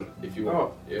you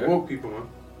want. Yeah. Woke people, man.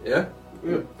 Yeah?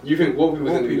 Yeah. You think woke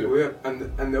people Woke people, yeah. And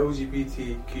the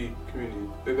LGBTQ community.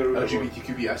 They're gonna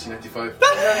LGBTQB actually 95.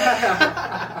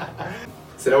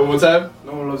 Say that one more time.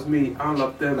 No one loves me, I don't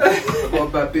love them. I got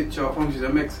a bad bitch at home, she's a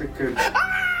Mexican.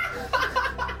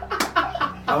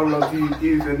 I don't love you,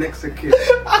 you're a Mexican.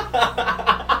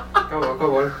 Come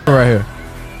on. Right here.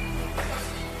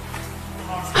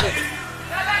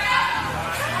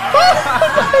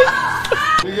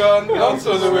 We got dance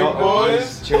on the wing,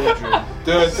 boys. Children.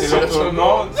 Dirty little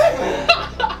knots.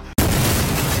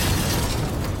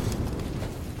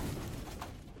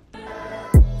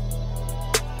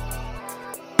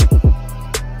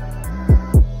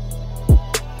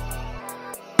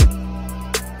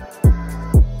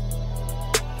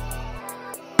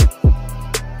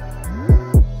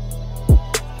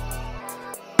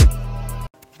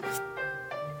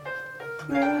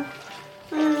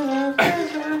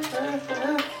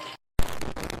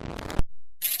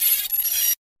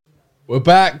 We're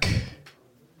back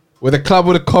with a club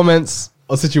with the comments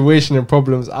on situation and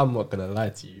problems. I'm not gonna lie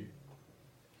to you.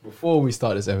 Before we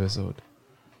start this episode,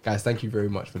 guys, thank you very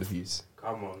much for the views.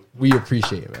 Come on. We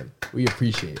appreciate it, man. We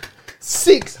appreciate it.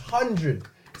 600.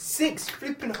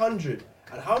 600.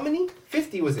 And how many?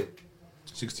 50 was it?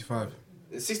 65.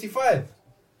 65.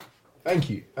 Thank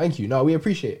you. No, we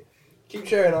appreciate it. Keep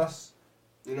sharing us.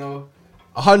 You know,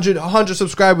 100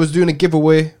 subscribers doing a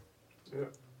giveaway.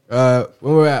 When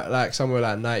we're at like somewhere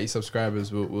like 90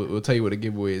 subscribers, we'll tell you what the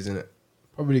giveaway is, innit?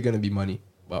 Probably gonna be money,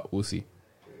 but we'll see.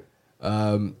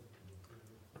 For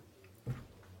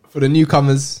the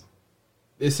newcomers,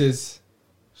 this is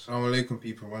Assalamu alaikum,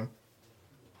 people, man.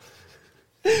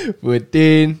 with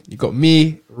Dean. You got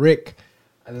me, Rick,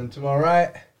 and then to my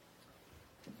right.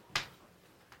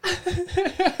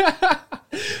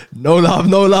 No love.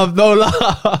 No one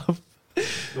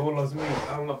loves me,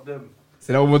 I don't love them.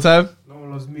 Say that one more time. No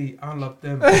one loves me, I don't love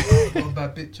them. I got a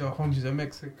bad bitch at home, she's a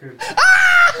Mexican.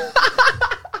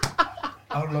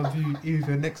 I don't love you, you're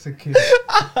a Mexican.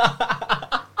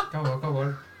 Come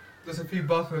on. There's a few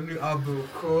bars for a new album,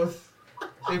 of course.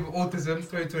 Save Autism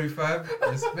 2025.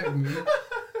 Respect me.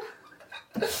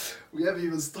 We haven't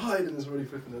even started and it's already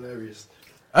flipping hilarious.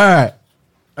 Alright,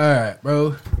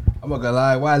 bro. I'm not gonna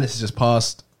lie, wireless is just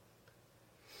passed.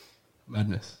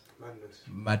 Madness.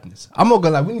 I'm not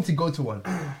gonna lie, we need to go to one.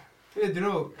 Yeah, you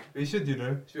know, we should,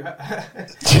 Should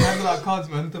have like cards,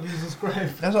 man. Don't be subscribe.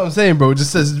 That's what I'm saying, bro. It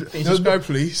just says Subscribe,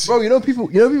 please. bro. You know people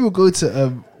go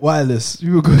to wireless.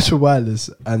 People go to wireless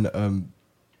and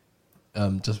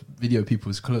just video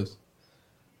people's clothes.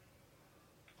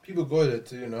 People go there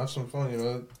to, have some fun,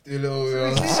 do a little...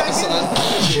 Wait,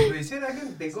 say that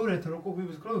again. They go there to look at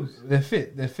people's clothes. They're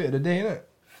fit of the day, innit?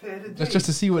 That's just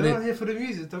to see what they're not here for the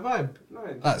music, the vibe.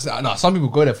 No, some people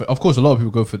go there for. Of course, a lot of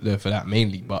people go there for that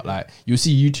mainly. But like, you'll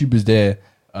see YouTubers there,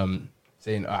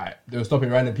 saying, "All right," they'll stop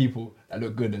random people that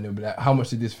look good, and they'll be like, "How much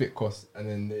did this fit cost?" And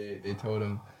then they tell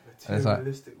them, and it's like,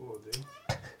 realistic world,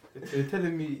 They're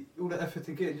telling me all the effort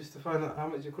to get just to find out how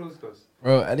much your clothes cost.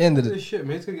 bro. At the end of the This shit,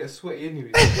 man, it's gonna get sweaty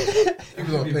anyway.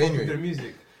 People don't pay anyway. Their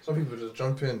music. Some people just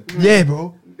jump in. yeah,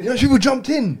 bro. You know, people jumped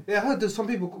in. Yeah, I heard there's some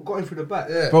people got in through the back.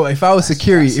 Yeah. Bro, if I was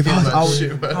security,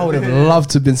 I would have loved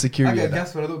to have been I security. get at that.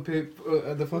 gas when I don't pay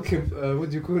the fucking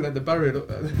what do you call it? Like the barrier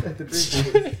at the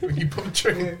drink. When you pop a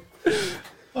drink.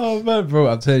 Oh man, bro,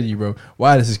 I'm telling you, bro.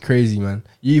 Wow, this is crazy, man.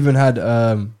 You even had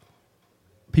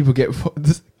people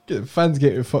fans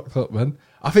getting fucked up, man.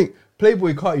 I think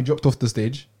Playboy Carti dropped off the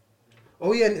stage.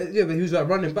 Oh yeah, but he was like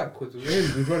running backwards. He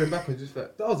was running backwards. Just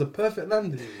like that was a perfect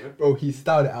landing, Bro, he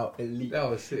styled it out elite. That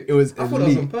was sick. It was I thought that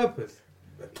was on purpose.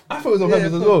 I thought it was on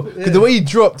purpose as well. Because the way he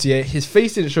dropped, his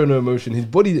face didn't show no emotion. His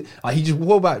body, he just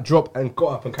wore back, dropped, and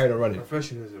got up and carried on running.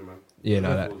 Professionalism, man.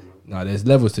 Yeah, there's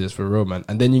levels to this for real, man.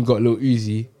 And then you got Lil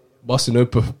Uzi busting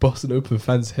open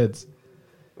fans' heads.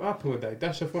 What happened with that?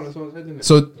 Dash your phone at someone's head, didn't it?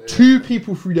 So 2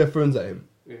 people threw their phones at him.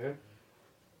 Yeah.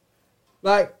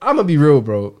 Like, I'm gonna be real,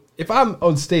 bro. If I'm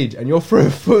on stage and you're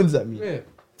throwing phones at me, to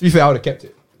be fair, I would have kept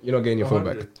it. You're not getting your phone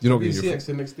back. You're not getting your phone.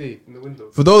 the next day in the window.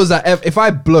 For those that, if I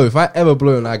ever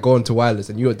blow and I go into wireless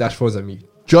and you got dash phones at me,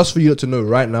 just for you to know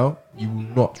right now, you will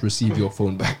not receive your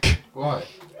phone back. Why?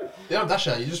 They don't dash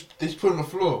it. They just put it on the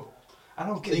floor. I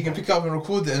don't get. You can pick it up and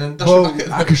record it and then dash Bro, it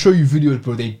back. I can show you videos,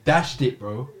 bro. They dashed it,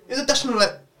 bro. Is it dashing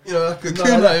like like a No,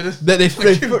 coon? they throw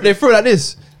it like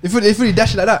this. They fully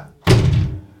dash it like that.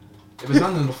 It was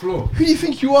landing on the floor. Who do you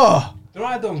think you are? Do you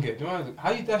know what I don't get? How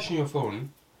you dashing your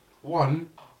phone? One,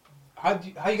 how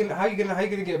you gonna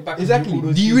get it back? Exactly.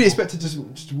 Do you really expect to just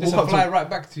walk up fly to right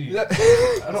back to you? I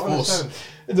don't understand.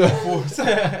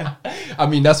 I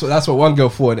mean, that's what one girl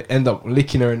thought, and it ended up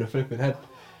licking her in the flipping head.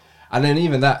 And then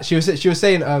even that, she was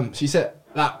saying, she said,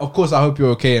 like, of course, I hope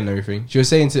you're okay and everything. She was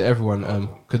saying to everyone,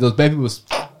 because those baby was.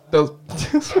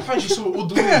 Apparently she saw all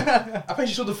the way. Apparently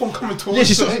she saw the phone coming towards Yeah,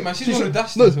 she saw. her. Hey, man, she's the one who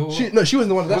dashed No, this, or what? she wasn't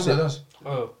the one that dashed it.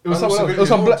 Oh. It was someone else. civilian. It was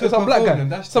some black Took her phone guy. and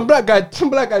dashed Some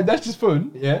black guy dashed his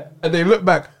phone. Yeah, and they looked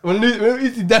back when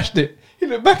he dashed it. He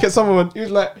looked back at someone. He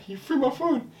was like, he threw my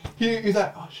phone. He was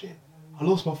like, oh shit, I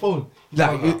lost my phone.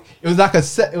 Like it was like a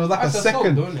That's assault,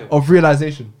 second though, isn't it? of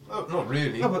realization. No, not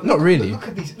really. No, but Not really. Look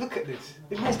at this. Look at this.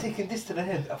 The man's taking this to the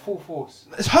head at full force.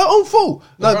 It's her own fault.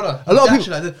 Like, Brother, a lot of dash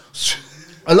people. it like this.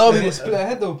 A lot of They people. split her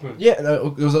head open. Yeah, no,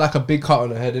 it was like a big cut on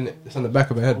her head, innit? It's on the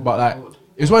back of her head, but like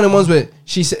it was one of the ones where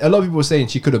she said a lot of people were saying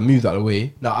she could have moved out of the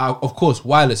way. Now, of course,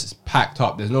 wireless is packed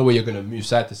up. There's no way you're gonna move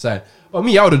side to side. But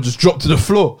me, I would have just dropped to the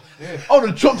floor. Yeah. I would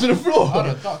have dropped to the floor. I'd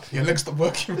have ducked. Your legs stop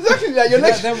working. Exactly, like your Yeah,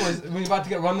 legs. that was when you're about to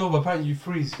get run over. Apparently, you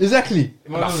freeze. Exactly.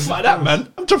 Man, Like, that was fuck just that, froze.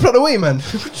 man. I'm jumping out of the way, man.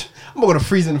 I'm not gonna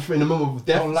freeze in the moment of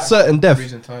death. Don't lack. Certain death.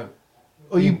 Freezing time.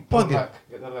 Or you Get bugging. that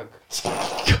Get that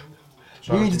leg.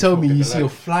 You need to tell me Get you the see leg. your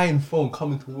flying phone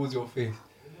coming towards your face,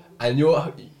 and you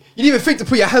didn't even think to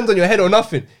put your hands on your head or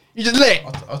nothing. You just let it.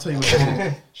 I'll tell you what she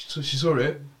did. She saw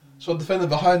it. Saw the defender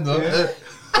behind her.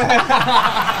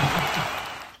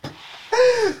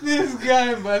 This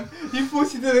guy, man, he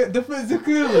forced you to the defensive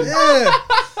clearance. Yeah.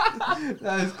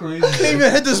 That is crazy. Can't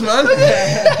even hit this man.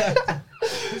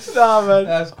 Nah, man.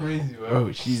 That's crazy, bro.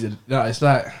 Bro, it's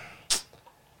like,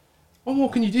 what more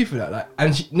can you do for that? Like,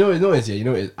 and she, no, it's yeah, you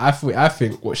know, it, I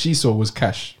think what she saw was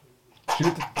cash. She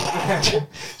looked at,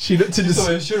 she looked to You saw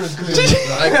the, insurance clearance.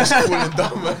 Like, it's cooling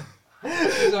down, man.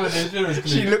 You saw the insurance she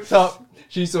clearance. looked up.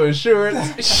 She saw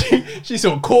insurance. she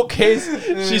saw court case.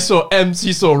 She saw M's.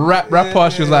 She saw rapper.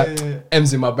 She was like, yeah.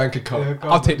 M's in my bank account. Yeah,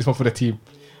 I'll take this one for the team.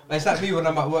 Like, it's like me when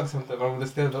I'm at work sometimes. I'm on the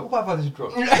stairs like, what have I just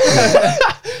dropped?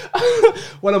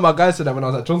 One of my guys said that when I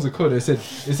was at Johnson Code. They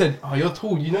said, oh, you're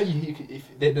tall. You know,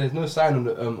 if there's no sign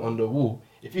on the wall.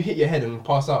 If you hit your head and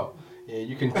pass out, yeah,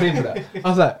 you can claim for that. I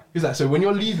was like, he was like, so when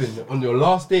you're leaving on your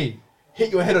last day, hit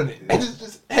your head on it and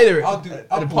just hit it. I'll do it.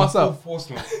 I'll and pull pass out. full force,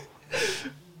 man.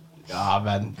 Ah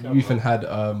man, you even had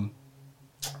And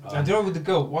do you know with the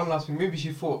girl, one last thing, maybe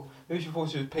she thought she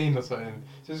was pain or something.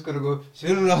 She's just gonna go, she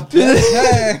didn't know how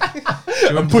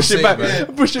to and push it back,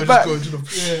 push it back.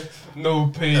 yeah. No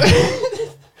pain.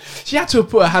 She had to have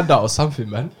put her hand out or something,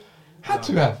 man. Had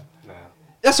to have. Nah.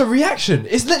 That's a reaction.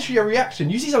 It's literally a reaction.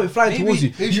 You see something flying towards you.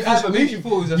 Maybe You she either thought it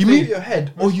was a you feint. move your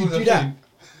head or Maybe you it was do a that. feint.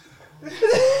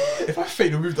 If I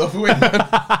faint, I'll move the other way, man.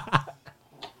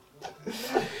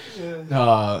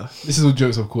 Nah, this is all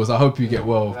jokes, of course. I hope you get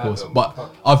well, of Nah, course. don't But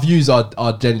fuck. our views are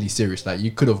generally serious. Like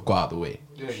you could have got out of the way.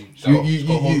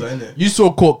 Yeah, You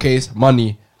saw court case,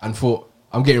 money, and thought,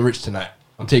 I'm getting rich tonight.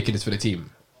 I'm taking this for the team.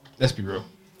 Let's be real.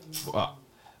 But,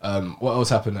 what else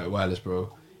happened at Wireless,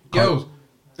 bro? Girls,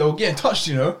 they were getting touched,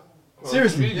 you know.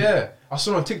 Seriously? really? Yeah, I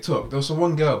saw on TikTok. There was some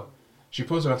one girl. She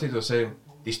posted on TikTok saying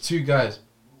these two guys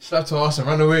slapped her ass and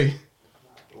ran away.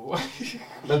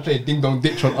 Let's play ding dong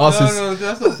ditch on asses. No,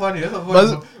 that's not funny. That's not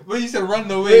Man's- funny. When you said run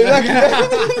away, like,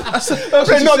 Let's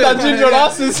play not that ginger on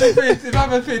asses. if I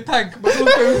ever say tank, but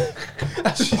also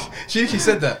she actually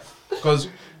said that because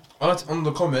on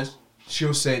the comments they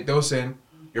were saying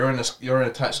you're in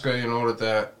a tight skirt and all of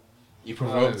that. You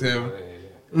provoked him.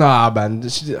 Nah, man.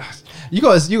 You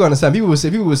gotta understand. People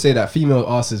would say that female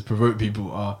asses provoke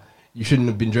people. You shouldn't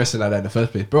have been dressing like that in the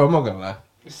first place, bro. I'm not gonna lie.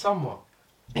 It's somewhat.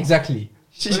 Exactly.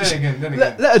 But then again,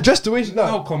 Let her dress the way she.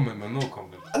 no comment, man. No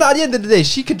comment. No, at the end of the day,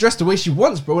 she could dress the way she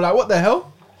wants, bro. Like, what the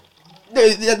hell?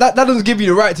 That doesn't give you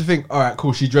the right to think, all right,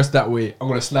 cool, she dressed that way. I'm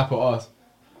gonna slap her ass.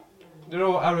 You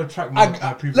know what? I retract my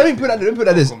previous. Let me put that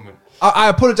No this. comment. I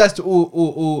apologize to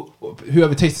all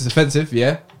whoever takes this offensive,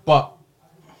 yeah. But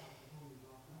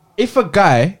if a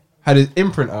guy had his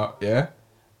imprint out, yeah,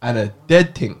 and a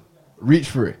dead thing reach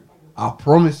for it, I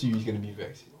promise you, he's gonna be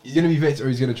vexed. He's gonna be vexed, or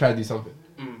he's gonna try to do something.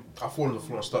 I fall on the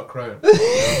floor and start crying.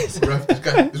 Ref, this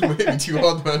guy is gonna hit me too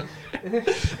hard, man.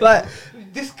 Like,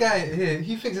 This guy here,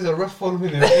 he thinks there's a ref following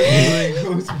him.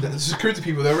 The security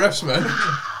people, they're refs, man.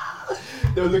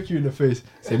 they'll look you in the face,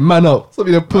 say, "Man up, stop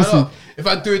being a pussy." I know. If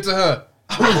I do it to her,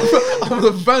 I'm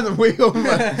gonna ban the way home,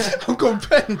 man. I'm gonna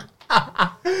pen.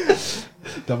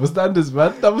 Double standards,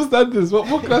 man. Double standards.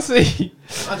 What can I say?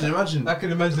 Imagine. I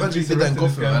can imagine the Imagine police you did that in arresting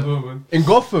this Gotham, guy as man. well, man. In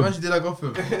Gotham, Imagine did I go for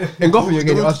him. in Gotham, you're The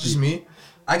getting woman asked. touches me.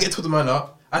 I get to the man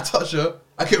up. I touch her.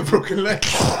 I get a broken leg.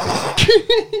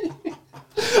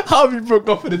 How have you broke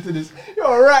off into this? You're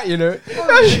alright, you know.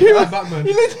 Like Batman.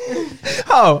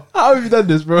 How have you done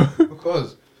this, bro?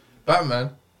 Because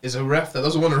Batman is a ref that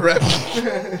doesn't want to ref.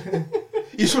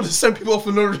 You just want to send people off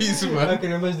for no reason, I man.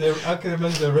 can imagine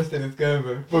the rest of this guy,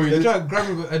 man. Bro, They try to grab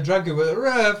him and drag him, but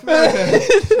ref, man. And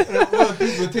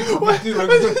people take off his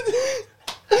dude,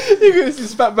 You can see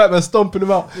Spat Batman stomping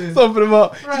him out, stomping him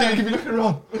out. Right. You can be looking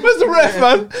around. Where's the ref,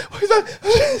 man? What's that?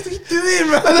 What's he doing,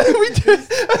 man? And then we do.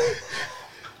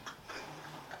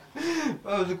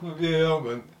 I was looking for VAR,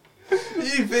 man.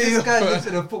 You This guy lives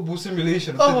in a football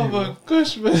simulation. Oh my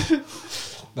gosh, man.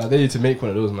 Nah, they need to make one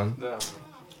of those, man. Nah, man.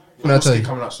 When I Football tell you, skit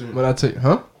coming out soon. when I tell you,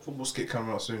 huh? Football skit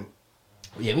coming out soon.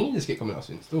 Yeah, we need this skit coming out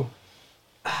soon still.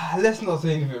 Let's not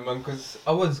say anything, man, because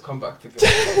I want to come back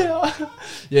together.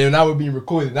 Yeah, now we're being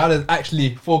recorded. Now there's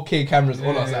actually 4K cameras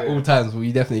on us at Yeah. all times.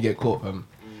 We definitely get caught.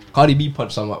 Cardi B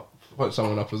punched someone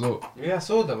up as well. Yeah, I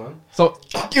saw that, man. So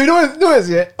you know what?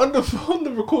 Yeah, on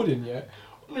the recording, yeah,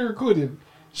 on the recording,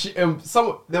 she they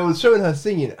was showing her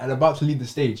singing and about to leave the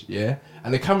stage, yeah,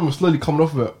 and the camera was slowly coming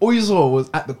off of her. All you saw was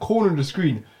at the corner of the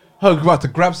screen, her about to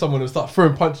grab someone and start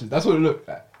throwing punches. That's what it looked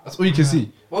like. That's all you can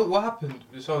see. What happened?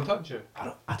 Did someone touch her?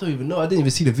 I don't even know. I didn't even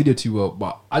see the video too well,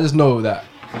 but I just know that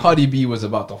Cardi B was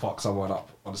about to fuck someone up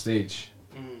on the stage.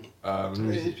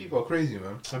 These people are crazy,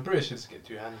 man. I'm British just get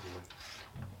too handy,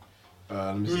 man.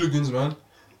 Let me see. Hooligans, man.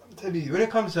 I'm telling you, when it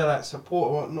comes to like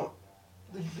support or whatnot,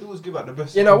 they always give out the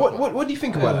best. You know support, man. what do you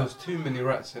think about There's that? too many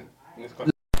rats in this country.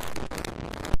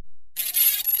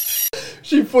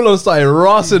 She full on started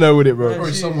rassing her with it, bro.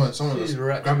 Probably she's- someone she's that's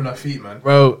right. grabbing her feet, man.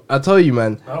 Bro, I tell you,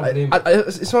 man. I don't blame her.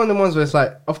 It's one of the ones where it's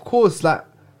like, of course, like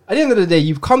at the end of the day,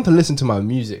 you've come to listen to my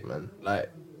music, man. Like,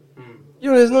 you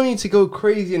know, there's no need to go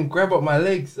crazy and grab up my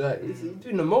legs. Like, you're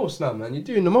doing the most now, man. You're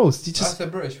doing the most. You That's just. the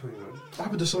British for you, man. What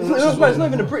happened to It's someone not, else as well? it's not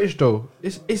even the British though.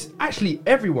 It's actually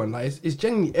everyone. Like, it's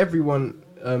genuinely everyone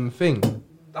thing.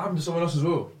 That happened to someone else as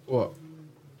well. What?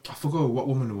 I forgot what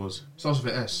woman it was. Starts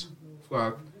with an S. I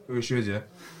forgot who she was, yeah.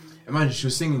 Imagine she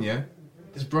was singing, yeah.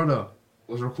 This brother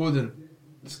was recording.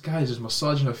 This guy just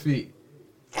massaging her feet.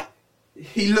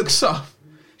 He looks up.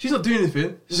 She's not doing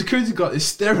anything. The security guard is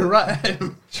staring right at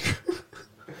him.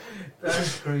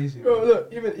 That's crazy. Bro,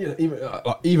 look,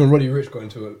 even Roddy Rich got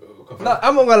into a. Nah,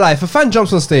 I'm not gonna lie. If a fan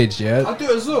jumps on stage, yeah, I'll do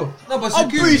it as well. No, but I'll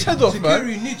breathe his head off, man.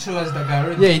 security neutralised that guy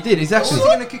already. yeah, he did exactly. What's he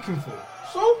gonna kick him for?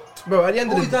 So? Bro, at the end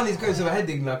All of he's the done is going to a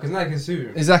headache now, because now he can sue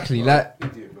him. exactly, like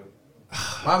Idiot, man.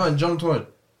 My man jumped on.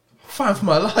 Fine for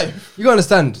my life. you gotta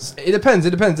understand. It depends,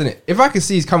 innit? If I can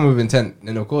see he's coming with intent,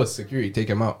 then of course security take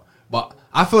him out. But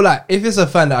I feel like if it's a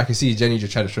fan that I can see Jenny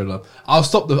just trying to show love, I'll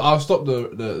stop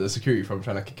the security from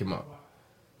trying to kick him out.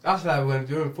 That's like when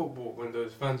you're in football, when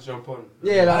those fans jump on.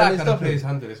 Yeah, like, I like it's how the stuff- players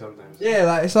handle it sometimes. Yeah,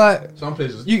 like it's like Some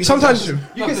places. you sometimes you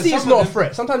No, can but see it's some not of a them-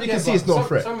 threat. Sometimes you Yeah, can see but it's not a some-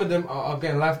 threat. Some of them are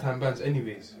getting lifetime bans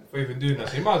anyways for even doing that.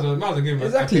 So you might as well give him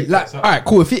Exactly. a Like, all right,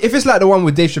 cool. If it's like the one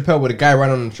with Dave Chappelle, where the guy ran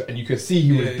on and you could see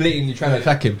he was blatantly trying to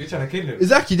attack him. You're trying to kill him.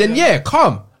 Exactly. Then yeah,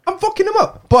 calm. I'm fucking him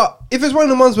up. But if it's one of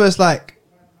the ones where it's like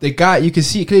the guy, you can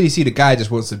clearly see the guy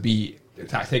just wants to be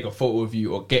attacked, take a photo of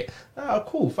you or get.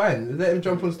 Cool, fine. Let him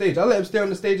jump on stage. I'll let him stay on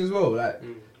the stage as well. Like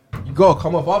you gotta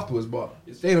come off afterwards, but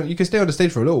you can stay on the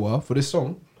stage for a little while for this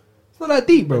song. It's not that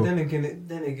deep, But bro. then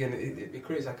again, it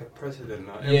creates like a precedent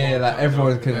now. Yeah, like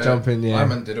everyone can can jump in. My Yeah,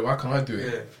 man did it. Why can't I do Yeah.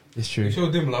 it? it's You true.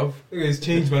 showed him love. Look at his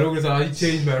change, man. Always like, he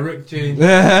changed, man. Rick changed.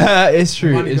 It's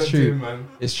true. Money It's got to true. him, man.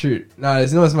 It's true. No,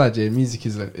 it's not as much. Yeah. Music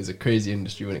is a crazy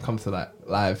industry when it comes to like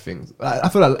live things. I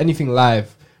feel like anything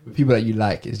live with people that you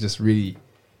like is just really,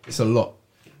 it's a lot.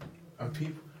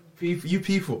 And you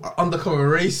people are undercover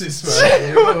racists,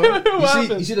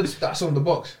 man. you see that song, The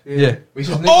Box? Yeah. Which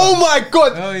is Oh my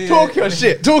god! Oh, yeah. Talk your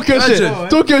shit. Talk your Imagine. shit.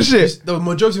 Talk your shit. The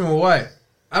majority of them were white.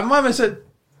 And my man said,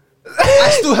 I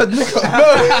still had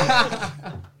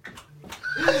nigga.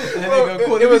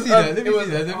 Let me see that. Let me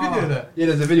see that. There's a video of that. Yeah,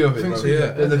 there's a video of it. think Bro. so,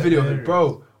 yeah. There's a video of it, Hilarious.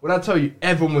 bro. When I tell you,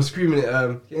 everyone was screaming it.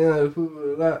 I can't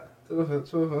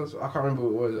remember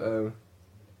what it was.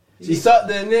 She sucked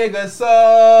the nigga so.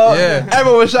 Yeah.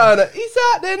 Everyone was shouting, he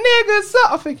sucked the nigga so.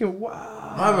 I'm thinking,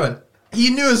 wow. My man, he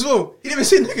knew as well. He didn't even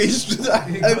say nigga. He just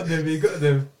He got them. He got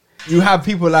them. You have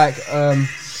people like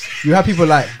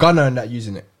Gunna and that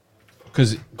using it,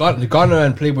 because Gunna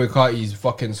and Playboy Carti's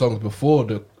fucking songs before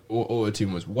the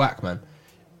auto-tune was whack, man.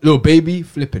 Little Baby,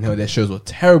 flipping hell, their shows were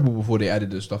terrible before they added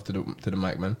the stuff to the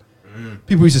mic, man.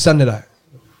 People used to stand there like,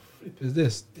 what flip is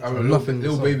this? I remember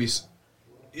little babies.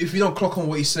 If you don't clock on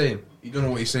what he's saying, you don't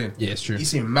know what he's saying. Yeah, it's true. He's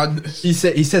saying madness. He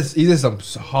says some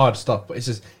hard stuff, but it's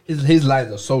just his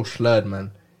lines are so slurred,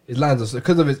 man. His lines are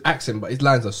because of his accent, but his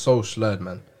lines are so slurred,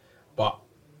 man. But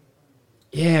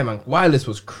yeah, man, Wireless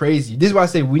was crazy. This is why I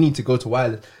say we need to go to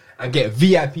Wireless and get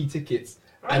VIP tickets.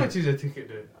 How much is a ticket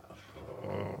there?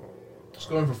 Just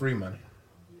go in for free, man.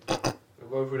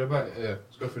 Go through the back. Yeah,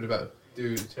 let's go through the back.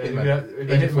 Dude, Yeah, Hitman. if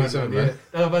you hit man, 47, yeah. man.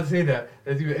 I was about to say that.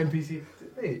 They do an NPC.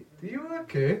 Hey, do you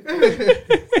okay?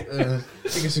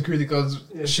 Taking security guards,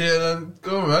 Yeah. shit, and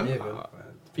go, man. Yeah, man.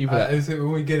 People that And so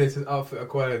when we get it, it's outfit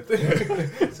acquired.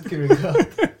 Security guard.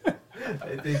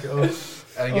 I take it off.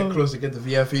 And get close to get the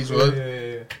VIPs, Yeah, well.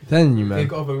 yeah. telling you, man. Take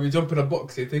it off and we jump in a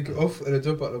box. Yeah, take it off and then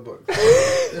jump out the box.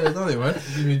 Yeah, don't they, man?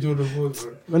 Give me Jordan Balls,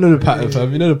 bro. I know the pattern,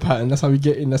 fam. You know the pattern. That's how we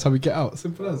get in. That's how we get out.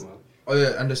 Simple as. Oh,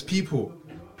 yeah, and there's people.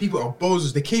 People are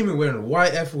bozos. They came in wearing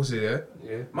white Air Forces, yeah?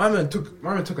 Yeah. My man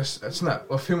took a snap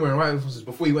of him wearing white Air Forces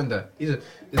before he went there. He said,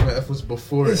 "These are my Air Forces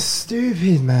before It's it."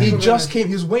 stupid, man. He just came.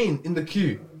 He was waiting in the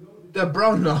queue. They're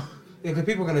brown now. Yeah, because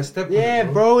people are gonna step. Yeah, on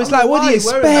it, bro. It's like, what do you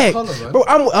Why are you wearing that expect, colour, man? bro?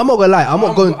 I'm not gonna lie. I'm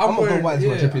not going. I'm I'm not going wearing- white as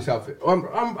my yeah. drippiest outfit.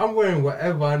 I'm wearing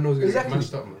whatever I know is gonna Exactly. get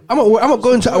matched up, man. I'm not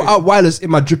going to out wireless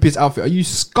in my drippiest outfit. Are you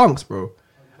skunks, bro?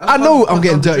 That's I know how- I'm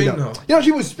getting that's how dirty they now. drink You know,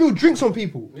 she would spill drinks on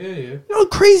people. Yeah, yeah. You know how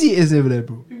crazy it is over there,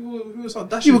 bro. People start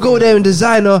dashing. She would go there in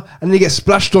designer and they get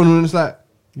splashed on, and it's like,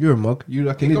 you're a mug. You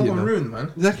like an They got idiot. one now. ruined,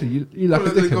 man. Exactly. You like a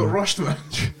They dickhead. got man. rushed, man.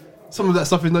 Some of that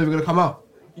stuff is not even gonna come out.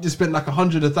 You just spent like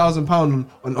 £100,000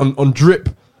 on drip.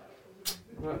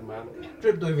 Right, man.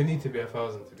 Drip don't even need to be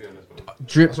 1,000 to be honest, man.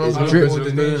 Drip That's what is I'm drip. saying.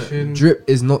 Coordination. Drip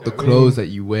is not the Yeah, I clothes mean-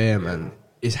 that you wear, man.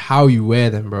 It's how you wear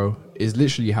them, bro. It's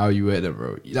literally how you wear them,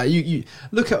 bro. Like you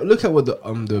look at what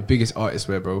the biggest artists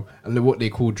wear, bro, and what they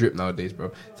call drip nowadays,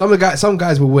 bro. Some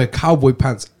guys will wear cowboy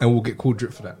pants and will get called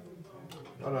drip for that.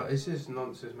 No, it's just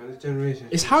nonsense, man. This generation.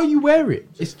 It's how you wear it.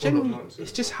 It's full of genuinely. nonsense.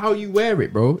 It's just how you wear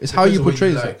it, bro. It's how you Depends on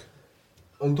portray what it. like.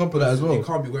 On top of that as You well.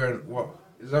 can't be wearing what?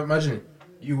 Is that imagine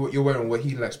you're wearing what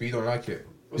he likes, but you don't like it.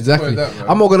 What's Exactly. the point of that,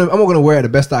 man? I'm not gonna wear it the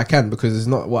best that I can because it's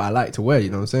not what I like to wear.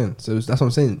 You know what I'm saying? So that's what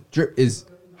I'm saying. Drip is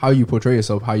how you portray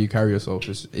yourself, how you carry yourself.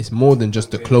 It's more than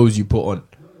just the clothes you put on.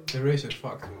 Generation's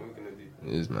fucked. Man. What are we gonna do?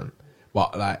 It is, man.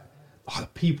 But like, the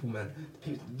people, man.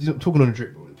 Talking on the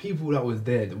drip, bro. The people that was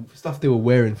there, the stuff they were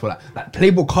wearing for like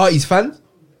Playboy Carti's fans.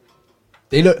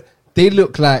 They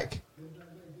look like.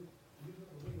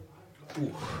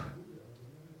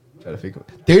 Trying to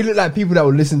think. They look like people that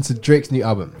would listen to Drake's new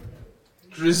album.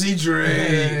 Drizzy Dre.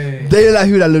 Hey. They look like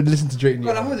who that would listen to Drake's new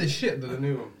God, I album. heard this shit though, the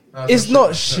new one. It's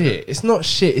not shit. It's not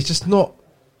shit. It's just not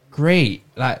great.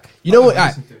 Like, you know what?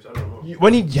 Like, Listen to it, I don't know.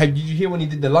 when did you hear when he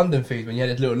did the London phase? When he had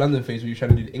his little London phase where he was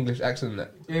trying to do the English accent and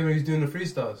that. Yeah, when he's doing the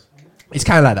freestyles. It's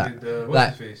kind of like With, that. what's Like,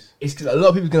 his face? it's 'cause a lot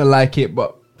of people gonna like it,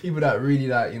 but people that really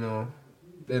like, you know,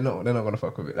 they're not gonna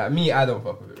fuck with it. Like me, I don't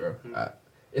fuck with it, bro.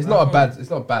 It's not bad. It's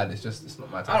not bad. It's just it's not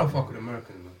my type. I don't fuck with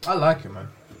Americans, man. I like it, man.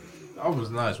 That was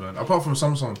nice, man. Apart from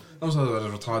some songs was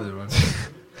retarded, man.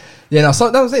 Yeah, now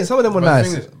that was saying some of them were But the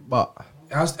nice, thing is- but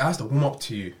It has to warm up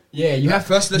to you. yeah, you Like, have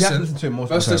first you have to listen to it most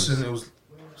First of the listen, time.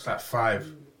 it's like 5,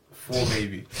 4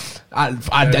 maybe. I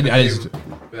listen to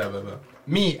it. Yeah.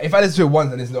 Me, if I listen to it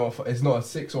once and it's not a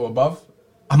 6 or above,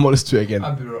 I'm not listening to it again.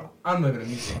 I'll be real. I'm not even a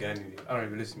music guy anyway. I don't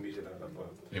even listen to music like that.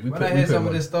 But Yeah, we when put- I we hear put some him of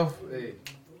on. this stuff, hey,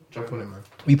 Jump on it, man.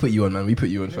 We put you on, man. We put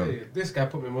you on, fam. hey, this guy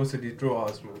put me most of these draw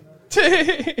outs, man.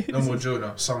 No more Joe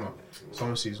now. Summer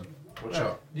season. Watch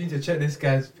out. You need to check this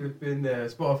guy's flipping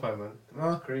Spotify, man.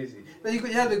 That's crazy. No, you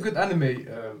had a good anime.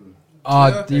 Ah,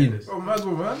 Yeah. Dean. Oh, mad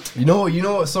one, man. You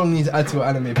know what song needs to add to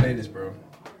an anime playlist, bro?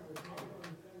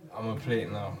 I'm gonna play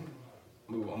it now.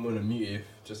 I'm gonna mute it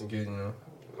just in case, you know.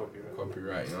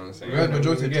 Copyright, you know what I'm saying? We heard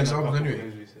majority of Drake's albums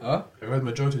anyway. Huh? I've heard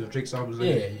majority of Drake's albums Yeah,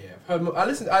 anyway. yeah. I've heard I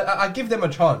listen. I give them a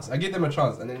chance.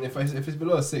 And then if it's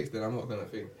below a 6, then I'm not gonna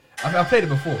think. I've played it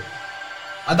before.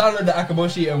 I downloaded the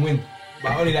Akaboshi and Win,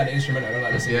 but I only like the instrumental. I don't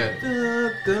like the singer.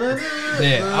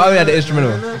 Yeah, I only like the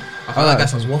instrumental. I feel like that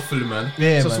sounds waffling, man.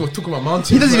 Yeah, So man. we're talking about mountains.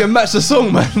 He doesn't man. even match the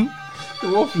song, man.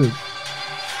 Waffling.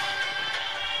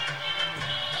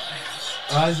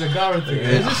 It's a Gara thing. Yeah,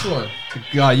 is this one?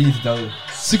 God, you need to download.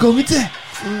 Sugomite.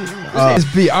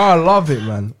 This beat, I love it,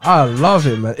 man. I love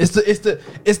it, man. It's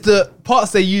the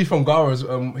parts they use from Garo's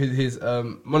his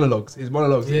monologues. His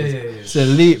monologues. Yeah, It's- yeah, yeah. It's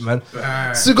elite, man.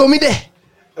 Bang. Sugomite.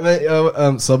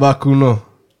 Sabakuno.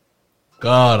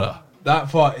 Gara. That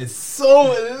part is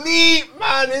so elite,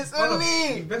 man. It's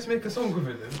elite. Best make a song with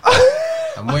it then.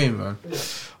 I'm waiting, man.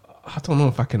 I don't know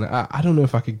if I can. I don't know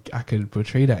if I could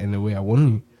portray that in the way I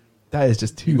want to. That is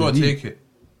just too. You gotta elite. take it.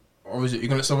 Or is it you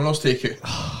gonna let someone else take it?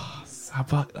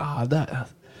 That.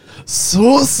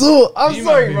 So. I'm You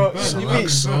sorry, might bro. be burnt, You man. beat-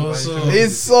 So.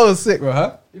 It's so sick, bro.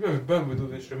 Huh? You might be burnt with all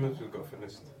the instruments we've got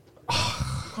finished.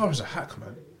 Car's a hack,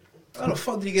 man. How the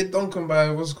fuck did he get dunked on by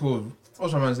what's it called?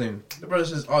 What's my man's name? The brother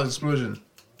says, "Oh, explosion."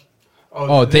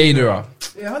 Oh, Daedra.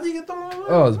 Yeah, how did he get dunked on?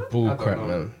 That was I bull don't crap, know.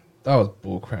 man. That was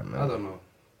bull crap, I man. don't know.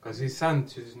 Because his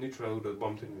sand is neutral with the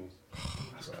bumped in me.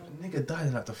 Nigga died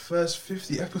in like the first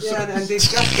 50 episodes. Yeah, and they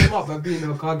gassed him up by being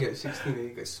in a car at 16 and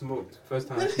he gets smoked. First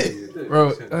time I see it.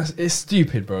 Bro, it's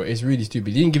stupid, bro. It's really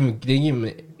stupid. They didn't give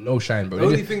him no shine, bro. The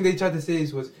only thing they tried to say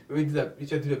was when he tried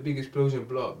to do that big explosion,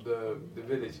 blow up the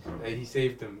village, that he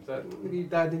saved them. That he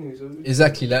died anyway. So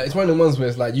Exactly. Like it's one of the ones where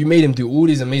it's like you made him do all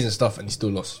these amazing stuff and he still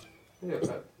lost. yeah,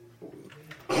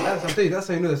 that's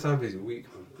how you know the sound is weak.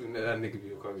 That nigga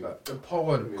be a comedy. The part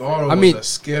where Garo I mean, was a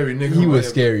scary nigga. He was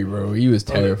scary, bro. He was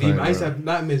terrifying. I used to Bro. have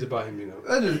nightmares about him, you know.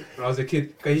 When I was a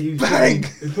kid, he Bang!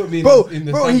 put me Bro, in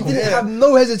the bro, he sun didn't cold. have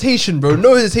no hesitation, bro.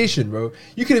 No hesitation, bro.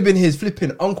 You could have been his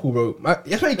flipping uncle, bro.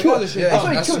 That's why he killed. Yeah, That's why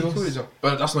he that's killed. his uncle.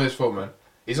 But that's not his fault, man.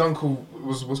 His uncle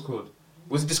was what's called?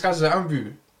 Was disguised as an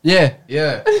Ambu. Yeah,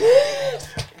 Yeah.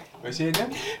 Wait, say it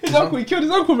again? his uncle. He killed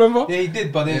his uncle. Remember? Yeah, he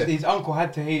did, but Yeah. his uncle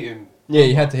had to hate him. Yeah,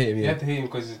 he had to hate him. He Yeah. had to hate him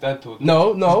because his dad told him.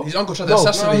 No. His uncle tried to No,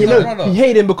 assassinate he, his no, brother. he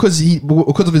hated him because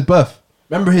of his birth.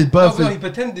 Remember his birth? No, he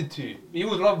pretended to. He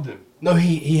always loved him. No,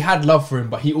 he had love for him,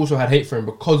 but he also had hate for him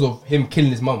because of him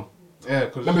killing his mum. Yeah,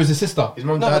 because Remember, it was his sister. his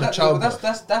mum No, died but of childbirth.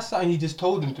 that's something he just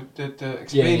told him to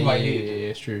explain why he hated him.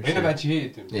 it's true. He never actually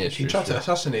hated him. Yeah, it's He true. tried to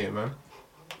assassinate him, man.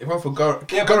 If I for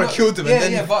Garo, Yeah, Garo but killed him and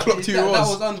then he but clocked who he that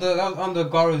was. was under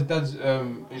Garo's dad's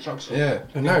instruction. Yeah.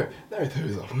 Naruto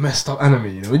is a messed up anime,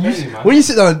 you know. Crazy, man. When you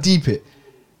sit down and deep it,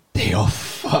 they are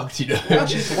fucked, you know.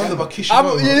 Actually, it's wonder about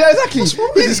Kishimoto. Yeah,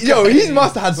 exactly. He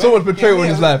must have had so much betrayal in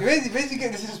his life. Where's he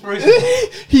getting this inspiration?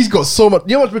 He's got so much.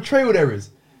 You know how much betrayal there is?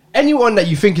 Anyone that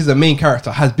you think is a main character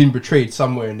has been betrayed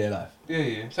somewhere in their life. Yeah.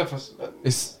 Except for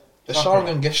It's The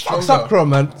Sharingan gets stronger. Sakura,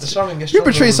 man. The Sharingan gets Who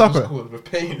stronger. betrayed with what's Sakura? called, with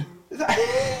pain.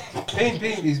 Pain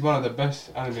is one of the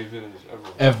best anime villains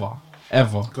ever.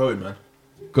 Ever. Go, man.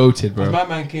 Goated, bro. My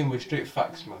man came with straight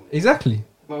facts, man. Exactly.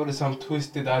 Not with some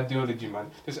twisted ideology, man.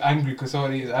 Just angry because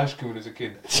someone ate his ice cream when he was a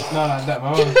kid. Not like that.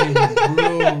 My man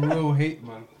came with real hate,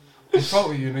 man. He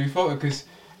felt it, you know. He felt it because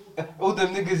all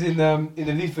them niggas in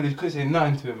the Leaf Village couldn't say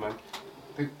nothing to him, man.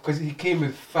 Because he came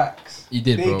with facts. He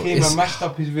did, bro. They came and mashed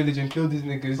up his village and killed his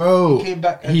niggas. Bro, He came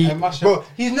back and, he- mashed bro. up.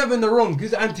 He's never in the wrong.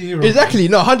 He's an anti-hero. Exactly,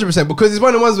 no, 100%. Because it's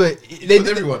one of the ones where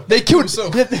everyone. they killed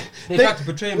Himself. They tried to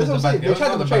portray him as a That's what I'm bad saying, guy. they tried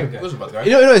to He was portray not a him. bad It was a bad guy.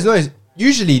 You know, it's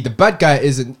usually the bad guy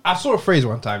isn't. I saw a phrase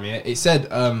one time. Yeah, it said,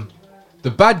 "The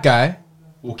bad guy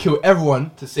will kill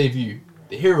everyone to save you.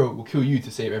 The hero will kill you to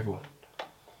save everyone."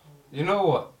 You know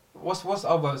what? What's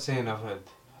Albert saying? I've heard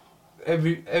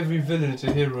every villain is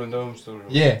a hero in their own story.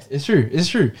 Yeah, it's true. It's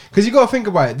true. Because you gotta think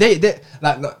about it. They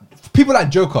like people like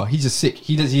Joker. He's just sick.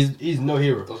 He's no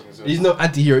hero. Doesn't exist. He's no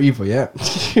anti-hero either. Yeah.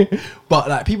 But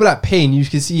like people like Pain, you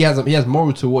can see he has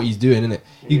moral to what he's doing, innit?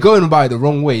 He's going by the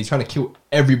wrong way. He's trying to kill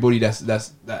everybody.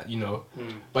 That you know.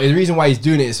 But the reason why he's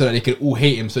doing it is so that they can all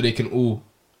hate him, so they can all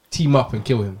team up and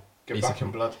kill him. Get basically. back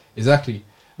in blood. Exactly.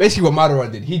 Basically, what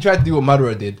Madara did. He tried to do what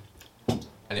Madara did,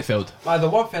 and it failed. Like the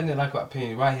one thing I didn't like about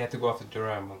Pain, why he had to go after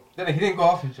Jiraiya, man. Then he didn't go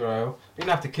after Jiraiya. He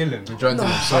didn't have to kill him. He tried to My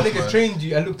himself, nigga man. trained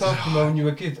you and looked after you when you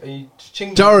were a kid, and he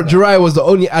chinged him. Jiraiya was the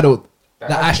only adult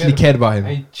that had actually cared about And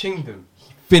him. he chinged him.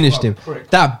 Finished What a him. prick.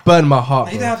 That burned my heart,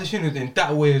 He didn't bro. have to shoot him in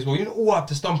that way as well. You don't all have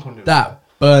to stomp on him. That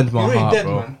burned my You're already heart, dead,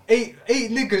 bro. man. Eight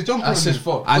niggas jumping That's on his him.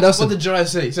 fault. I What, know what some- did Jiraiya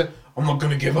say? He said, "I'm not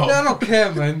gonna give up." I don't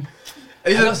care, man.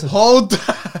 He said, Nelson. "Hold."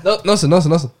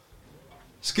 Nelson.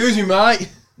 Excuse me, mate.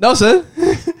 Nelson.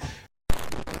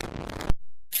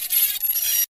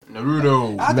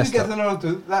 Naruto. How do we messed get up. to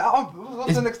Naruto? Like,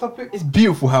 what's the next topic? It's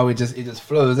beautiful how it just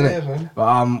flows, isn't it? Yeah, man.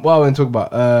 But what I want to talk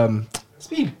about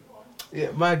Speed.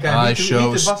 Yeah, my guy. We need to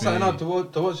bust iShowSpeed. something out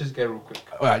to watch this guy real quick.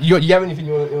 Alright, you have anything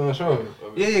you want to show?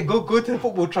 Yeah, go to the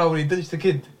football trial when he dodged the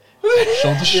kid.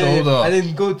 Shoulder to shoulder. And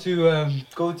then go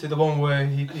to the one where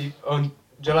he on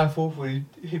July 4th when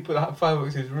he put out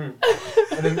fireworks in his room.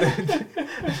 And then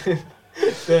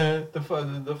the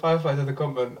firefighters had to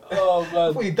come and Oh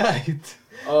I thought he died.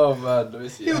 Oh man, let me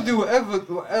see. He'll do whatever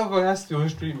he has to on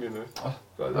stream, you know.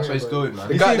 That's where he's going, man.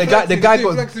 The guy got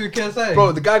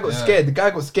bro. The guy got Yeah. scared. The guy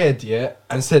got scared, yeah,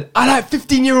 and said, "I like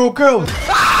 15-year-old girls."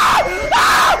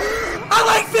 I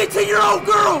like 15-year-old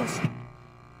girls.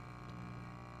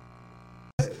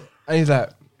 And he's like,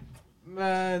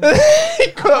 Man. he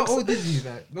How clocks. old is he?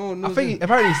 Like, no. I think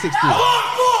apparently he's 16.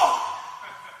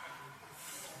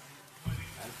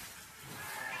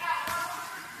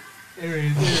 Here it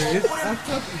is. That's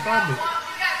perfect. Found it.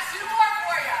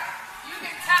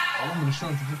 I'm gonna show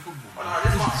him to do football.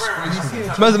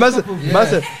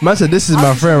 Man said, this is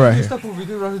my friend right here. Stop what we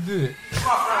do, how to do it.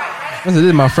 Man said, this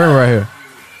is my friend right here.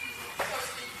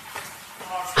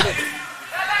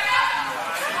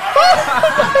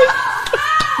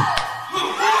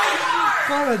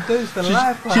 Father dosed the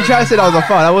life. She tried to say that was a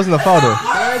foul. That wasn't a foul though.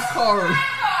 Where's Carl?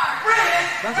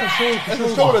 That's a shoulder. That's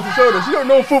a shoulder to shoulder. She don't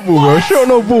know football, bro. She don't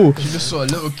know ball. You just saw a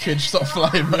little kid start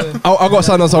flying, man. I got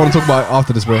something else I want to talk about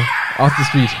after this, bro. After the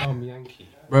speech. Yankee.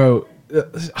 Bro,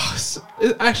 it's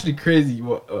actually crazy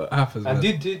what happens, man.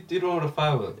 And did all the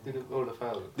fireworks. Did all the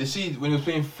fireworks. Did you see when he was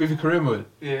playing FIFA career mode?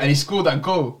 Yeah. And he scored that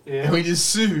goal. Yeah. And we did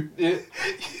Sue. Yeah.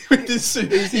 We did Sue.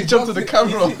 He jumped to the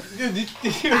camera.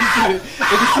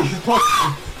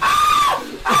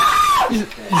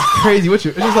 It's crazy. Watch it.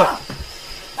 It's just like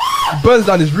he burns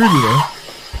down his room, you know.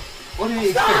 What did he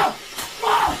expect?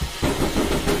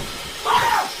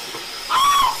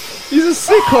 He's a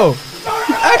sicko.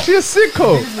 He's actually a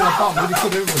sicko. He's in the park, but he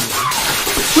killed everyone.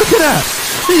 Look at that.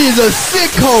 He is a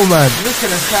sicko, man. Look at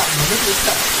the chat, man. Look at the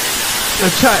chat. The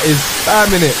chat is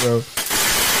spamming it, bro.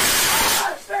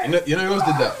 You know who else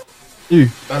did that? You.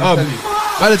 Balotelli.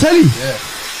 Balotelli.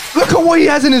 Yeah. Look at what he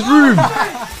has in his room.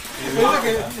 Huh?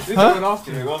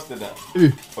 Who else did that?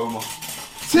 Who? Omar.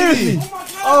 Seriously.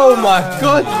 Oh my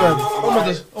god, man.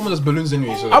 Omar does balloons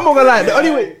anyway, so. I'm not gonna lie. The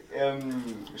only way.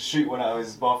 Shoot one out of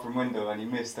his bathroom window and he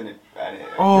missed and it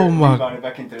Oh my- rebounded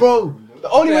back into Bro, the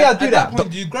only way I do At that. point,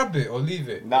 do you grab it or leave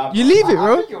it? Nah, You leave it,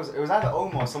 bro. I think it was either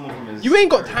Omar or someone from his. You ain't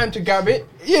got time to grab it.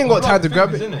 You ain't got time to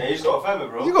grab it. Yeah, you just got a feather,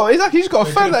 bro. You just got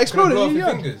a fan that exploded.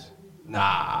 Yeah. Fingers.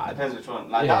 Nah, Depends which one.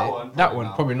 Like yeah, that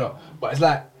one. probably not. But it's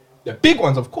like the big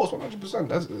ones, of course, 100%.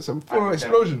 That's a full-on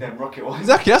explosion. Them rocket ones.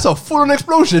 Exactly, that's a full-on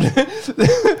explosion.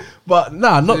 But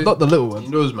nah, not the little He ones.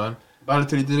 knows, man.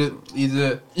 Balotelli did it. He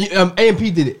did it. AMP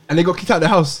did it, and they got kicked out of the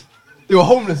house. They were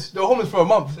homeless. They were homeless for a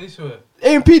month. They swear.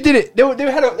 AMP did it.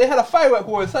 They had a firework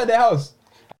war inside their house.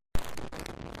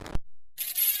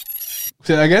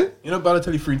 Say that again. You know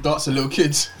Balotelli threw darts at little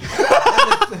kids.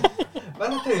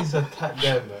 Balotelli's a tat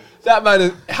guy, man. That man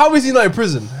is. How is he not in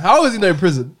prison? How is he not in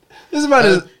prison? This man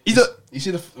is. He's a. You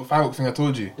see the firework thing I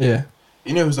told you? Yeah.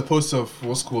 You know it was the poster for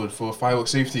what's called for firework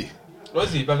safety.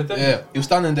 Was he Balotelli? Yeah, he was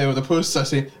standing there with a poster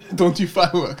saying, "Don't do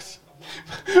fireworks."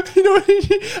 You know what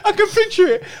I can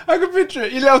picture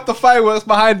it. He left the fireworks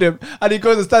behind him and he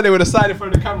goes and stand there with a sign in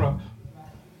front of the camera.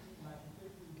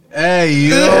 Hey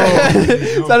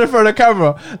yo! Stand in front of the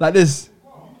camera like this.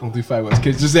 Don't do fireworks,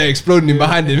 kids. Just there exploding in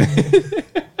behind him.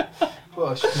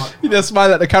 Gosh, man. He just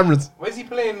smile at the cameras. Where's he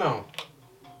playing now?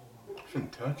 From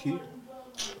Turkey.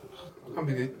 I can't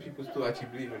believe people still actually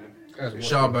believe in him.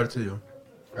 Shout out Balotelli.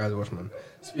 Guys, watch, man.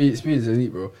 Speed is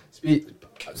elite, bro. Speed.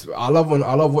 I love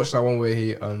watching that one where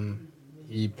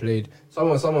he played.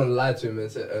 Someone lied to him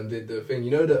and said did the thing.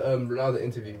 You know the Ronaldo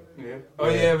interview. Yeah. Oh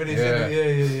yeah, but they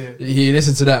said yeah. He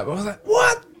listened to that. But I was like,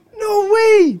 what? No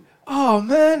way! Oh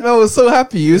man, I was so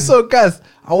happy. He was so gassed.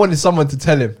 I wanted someone to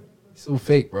tell him. It's all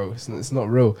fake, bro. It's not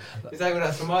real. It's like when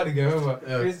that Somali guy, remember?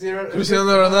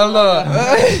 Cristiano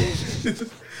Ronaldo.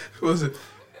 What was it?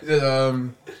 He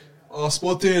said,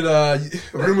 Sporting,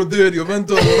 Real Madrid,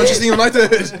 Juventus, Manchester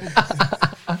United.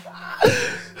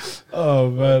 Oh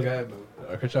man. Guy,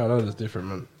 man. Cristiano Ronaldo's different,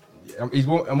 man.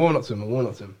 I'm warming up to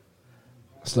him.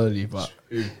 Slowly, but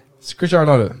it's Cristiano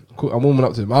Ronaldo. Cool, I'm warming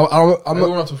up to him. I'm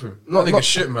going up to him. Not- Nigga not-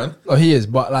 shit, man. No, he is,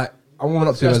 but like I'm warming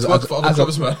up to him He has to work for other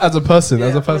clubs, man. as a person. Yeah,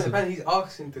 as a person. Man, he's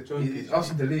asking to join. He's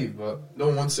asking to leave, but no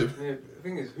one wants him. Yeah, the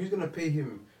thing is, who's gonna pay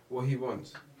him what he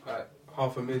wants? Like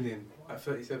 $500,000 at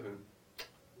 37.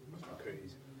 That's not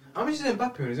crazy. How much is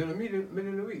Mbappe? Is it a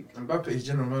million a week? Mbappe is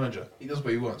general manager. He does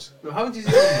what he wants. No, how much is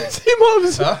he on? See,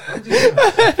 mums, Huh? How much is he on?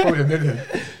 Probably $1 million.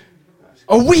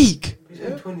 a week. He's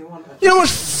on 21. You know how much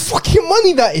fucking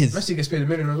money that is? Messi gets paid $1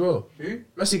 million as well. Who?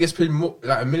 Messi gets paid more,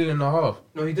 like $1.5 million. No,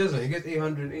 No, he doesn't. He gets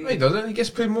 880. he doesn't. He gets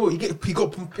paid more. He got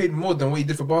paid more than what he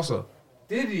did for Barca.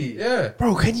 Did he? Yeah.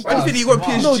 Bro, can you? Why do you think he got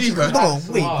PSG, no, man? no, That's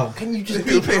wait, bro. smart. Can you just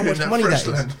They deep pay how him much in money that French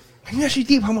is? land. Can you actually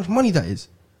deep how much money that is?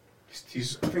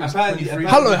 He's, I think it's Apparently- 23.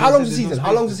 apparently- How long's the season?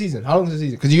 How long's the season? How long's the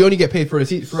season? Because you only get paid for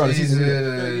throughout the season.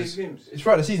 Innit? 38 games. It's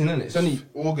throughout the season, isn't it? It's only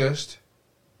August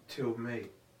till May.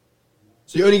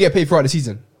 so you only get paid throughout the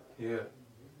season. Yeah.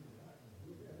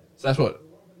 So that's what.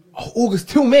 Oh, August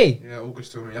till May. Yeah,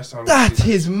 August till May. That's how long That the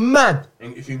season is mad.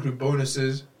 And if you include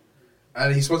bonuses,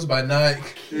 and he's sponsored by Nike.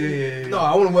 Yeah. No,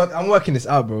 I want to work. I'm working this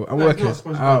out, bro. I'm No, working it's this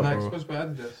not sponsored out, by Nike, bro. it's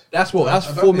sponsored by Adidas. That's what. That's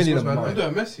Mbappe 4 million a is sponsored by month.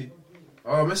 I'm doing Messi.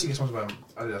 Oh, Messi gets sponsored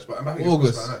by Adidas, but Mbappe gets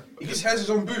August. sponsored by Nike. He just has his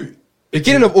own boot.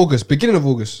 Beginning of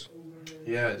August.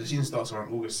 Yeah, the season starts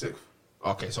around August 6th.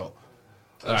 Okay, so.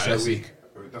 That's Alright, a week.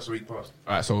 That's a week past.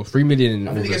 Alright, so 3 million in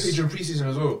I think they get August. paid during pre-season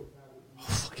as well.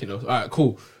 Fucking hell. Alright,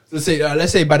 cool. So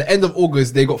let's say by the end of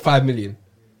August they got 5 million.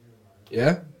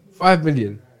 Yeah, 5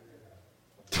 million.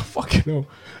 Fucking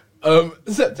hell.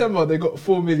 September they got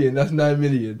 4 million. That's 9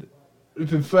 million. It's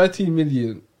been 13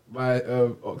 million by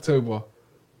October.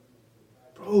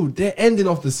 Bro, they're ending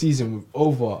off the season with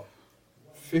over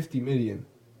 50 million.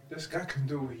 This guy can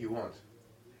do what he wants.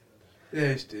 Yeah,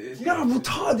 it's You know how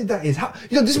retarded that is. How,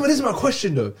 you know, this is my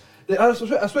question though. I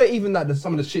swear even that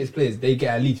some of the shittest players, they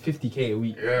get at least 50k a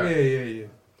week. Yeah.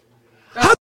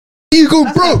 How do you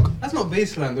go broke? That's not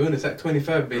baseline though, it's like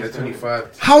 25 baseline. Yeah,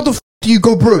 25. How the do you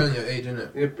go broke? Depending on your age,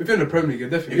 innit? Yeah, if you're in the Premier League, you're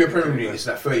definitely. If you're Premier League, it's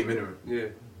like 30 minimum. Yeah.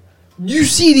 You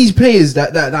see these players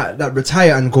that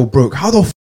retire and go broke. How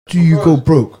the do you go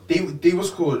broke? They what's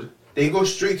called? They go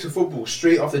straight to football,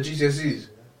 straight after GCSEs.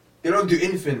 They don't do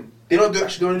anything. They don't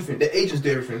actually do anything. Their agents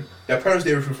do everything. Their parents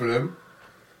do everything for them.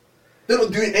 They're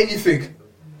not doing anything.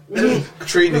 They're just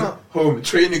training home,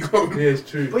 training home. Yeah, it's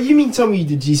true. What you mean? Tell me you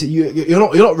did GCSE? You're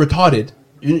not retarded.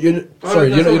 You're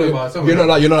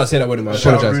not saying that word, man. I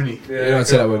Shout out apologize. Rooney. Yeah, You're not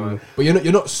saying that word, man. But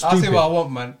you're not stupid. I'll say what I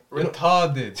want, man.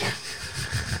 Retarded.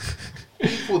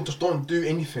 People just don't do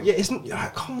anything. Yeah, it's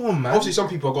not. Come on, man. Obviously, some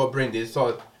people have got a brain.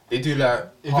 They do like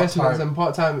Investments part-time. and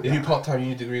part-time. They do part-time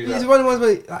uni degrees. It's Like. one of the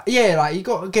ones where, like, you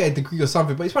got to get a degree or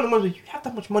something. But it's one of the ones where you have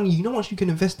that much money, you know how much you can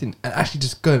invest in and actually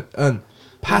just go and earn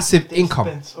passive income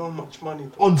Spend so much money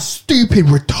on stupid,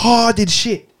 retarded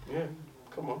shit. Yeah,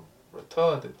 come on,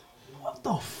 retarded. What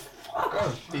the fuck?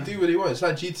 Man, they do what they want. It's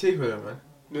like GTA for them, man.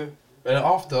 Yeah. And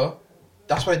after,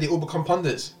 that's why they all become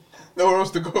pundits. Nowhere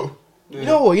else to go. Yeah. You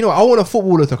know what? I want a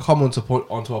footballer to come onto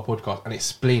our podcast and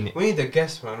explain it. We need a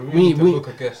guest, man. We need to book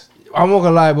a guest. I'm not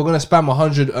gonna lie, we're gonna spam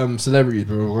 100 celebrities,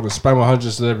 bro. We're gonna spam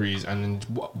 100 celebrities, and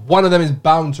then one of them is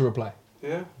bound to reply.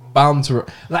 Yeah. Bound to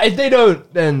like if they don't,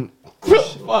 then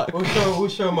fuck. We'll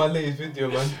show my latest video,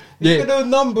 man. Yeah. Look at those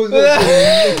numbers.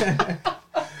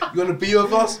 You wanna be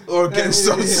with us or against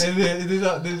us? There's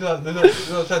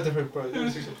not different price.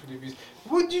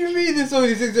 What do you mean it's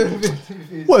only 650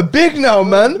 views? What big now,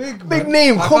 man? Big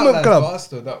name, I comment can't lie, club. For us,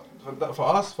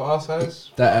 though, for our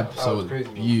size. That episode was crazy,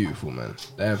 man. beautiful, man.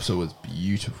 That episode was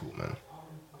beautiful, man.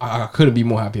 I couldn't be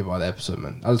more happy about the episode,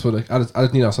 man. I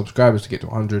just need our subscribers to get to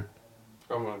 100.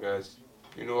 Come on, guys.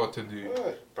 You know what to do.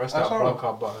 Press That's that all right.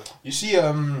 block button. You see,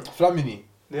 Flamini,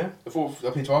 Yeah? the fourth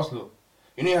that played for Arsenal.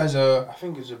 You know, he has I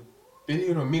think it's $1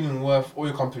 billion or $1 million worth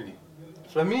oil company.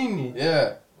 Flamini.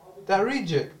 Yeah, That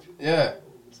reject. yeah.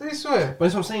 So you swear? But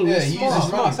that's what I'm saying. Yeah, he's he smart. uses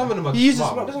Smart. money. Some of them are He uses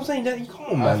smart. smart. That's what I'm saying. Come on,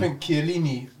 And man. I think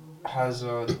Chiellini has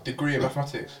a degree in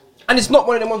mathematics. And it's not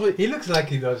one of them ones where, He looks like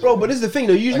he does. bro. But this is the thing,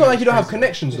 though. It's not like you don't have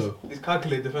connections, though. He's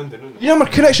calculated defender, isn't it? You know how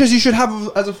much connections you should have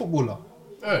as a footballer.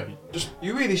 Yeah, just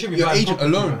You really should be Your buying agent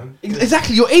property, alone. man.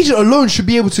 Exactly. Your agent alone should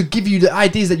be able to give you the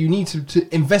ideas that you need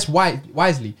to invest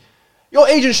wisely. Your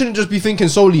agent shouldn't just be thinking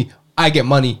solely, I get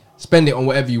money, spend it on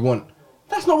whatever you want.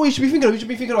 That's not what you should be thinking of. You should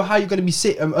be thinking of how you're going to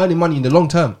be earning money in the long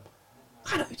term.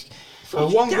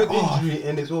 One good injury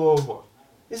and it's all over.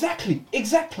 Exactly.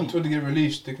 until they get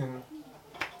released, they can.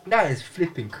 That is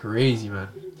flipping crazy, man.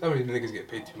 Some of these niggas get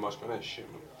paid too much, man. That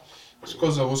shit, man. It's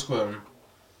because of it's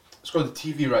called the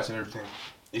TV rights and everything.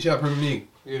 You see that Premier League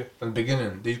Yeah. at the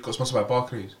beginning, they got sponsored by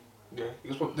Barclays. Yeah.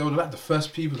 They were like the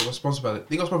first people that got sponsored by it.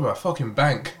 They got sponsored by a fucking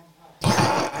bank.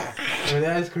 I mean,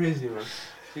 that is crazy, man.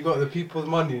 You got the people's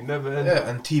money, never ends. Yeah,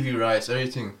 and TV rights,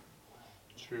 everything.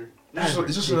 True. That's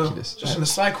It's just ridiculous. just in a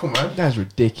cycle, man. That's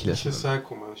ridiculous. It's a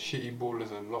cycle, man. Shitty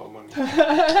ballers and a lot of money.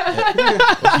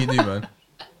 What do you do, man?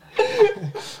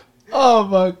 Oh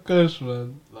my gosh,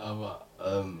 man. I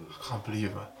can't believe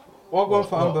it, man. What going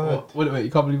for Amber Heard? Wait,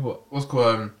 you can't believe what? What's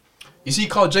called you see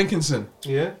Carl Jenkinson?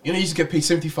 Yeah? You know he used to get paid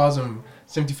 75,000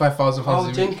 Carl pounds a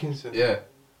week. Jenkinson. Yeah,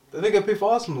 The nigga pay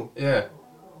for Arsenal. yeah.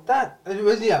 That,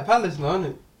 where's he at? Palace now, isn't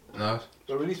it? No,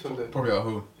 Got released from there. probably at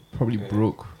home. Probably Yeah.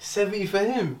 broke. 70 for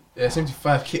him. Yeah,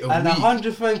 75 kit a And week.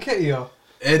 100 for Nketiah.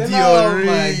 Eddie Oh Henry.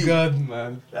 my god,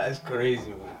 man. That is crazy,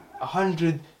 man.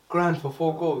 100 grand for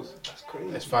 4 goals. That's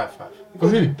crazy. It's 5-5. You got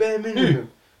who? the bare minimum.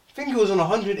 I think he was on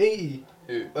 180.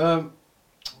 Who?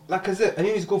 Like I said, and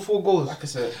he needs to go 4 goals. Like I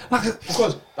said,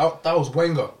 because that was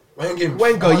Wenger.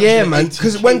 Wenger, Yeah, man.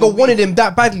 Because 180K Wenger a week. wanted him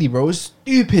that badly, bro. It's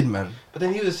stupid, man. But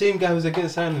then he was the same guy who was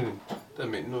against signing him. That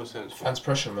made no sense. Fans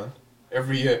pressure, man.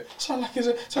 Every year. So like is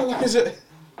it?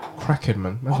 Crackhead,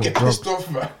 man. I'll That's get on drugs. pissed off,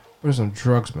 man. Where's on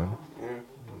drugs, man? Yeah.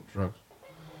 Drugs.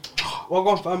 What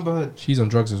going for Amber Heard? She's on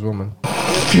drugs as well, man.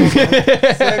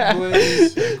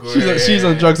 Segways. She's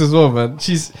on drugs as well, man.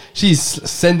 She's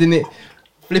sending it,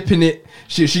 flipping it.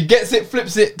 She gets it,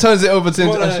 flips it, turns it over to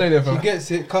Australia. She gets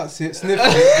it, cuts it, sniffs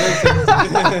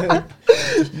it.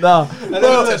 Nah,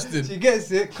 No, tested. she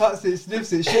gets it, cuts it,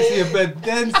 sniffs it, shits in your bed,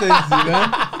 then sends it,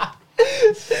 man.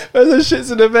 where's the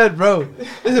shits in the bed, bro?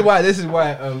 This is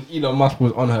why Elon Musk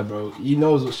was on her, bro. He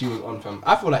knows what she was on, fam.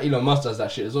 I feel like Elon Musk does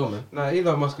that shit as well, man. Nah,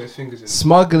 Elon Musk got his fingers in.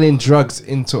 Smuggling drugs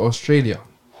into Australia.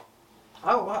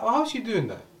 How's she doing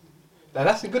that?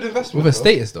 That's a good investment. With a bro.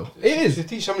 status though. It To is.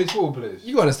 teach some of these football players.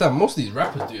 You gotta understand, most of these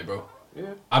rappers do it, bro. Yeah.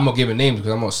 I'm not giving names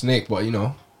because I'm not a snake, but you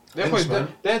know.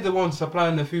 They're the ones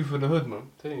supplying the food for the hood, man.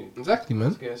 Tell you. Exactly, man.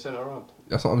 It's getting sent around.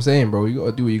 That's what I'm saying, bro. You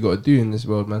gotta do what you gotta do in this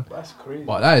world, man. That's crazy.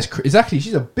 But that is exactly.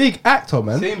 She's a big actor,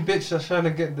 man. Same bitch that's trying to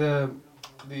get the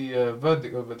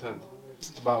verdict overturned.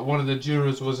 But one of the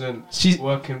jurors wasn't She's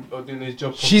working or doing his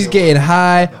job. she's properly. getting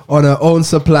high on her own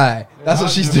supply. That's what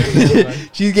she's doing.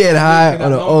 She's getting high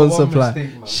on her own supply.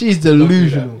 She's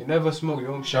delusional. You never smoke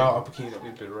your own Shout out shit.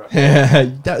 Apakino. Stupid rap.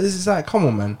 This is like, come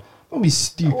on, man. Don't be That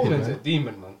stupid, woman's a man.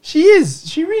 demon, man. She is.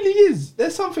 She really is.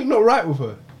 There's something not right with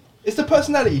her. It's the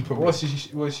personality problem.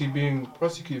 Was she being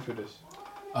prosecuted for this?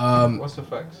 What's the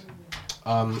facts?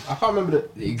 I can't remember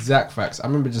the exact facts. I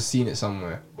remember just seeing it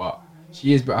somewhere, but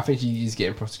she is. But I think she is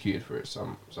getting prosecuted for it.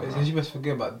 Somehow. You must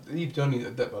forget about leave Johnny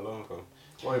Depp alone, fam.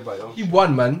 Worry about it. He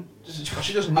won, man.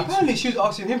 She doesn't need Apparently, she was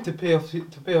asking him to pay off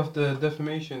the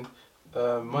defamation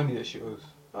money that she owes.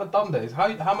 How dumb that is. How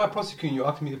am I prosecuting you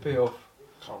asking me to pay off?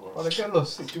 Well, get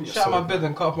lost. You shut my bed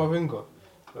and cut off my finger.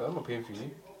 Well, I'm not paying for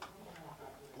you.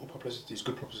 All publicity is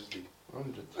good publicity.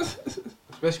 100.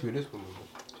 Especially with this woman.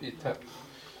 She's tapped.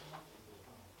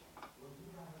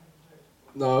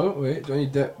 No, wait. Johnny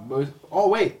Depp. Oh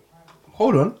wait.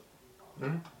 Hold on.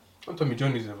 Don't tell me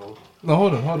Johnny's involved. No,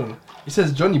 hold on. He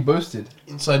says Johnny boasted.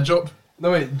 Inside job.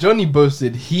 No wait. Johnny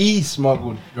boasted he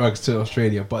smuggled drugs to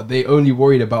Australia, but they only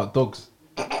worried about dogs.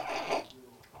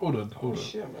 Hold on.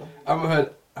 Shit, man.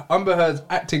 Amber Heard's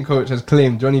acting coach has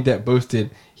claimed Johnny Depp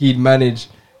boasted he'd managed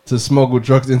to smuggle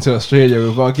drugs into Australia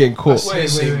without getting caught.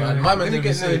 Wait, man. My man Let me didn't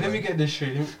get say, let me get this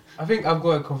straight. I think I've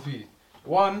got it confused.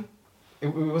 One, it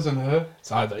wasn't her.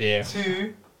 Yeah.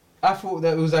 Two, I thought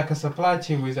that it was like a supply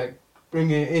chain where he's like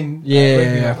bringing it in.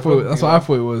 Yeah, that's what I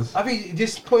thought it was. I think he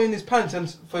just put in his pants and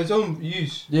for his own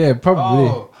use. Yeah, probably.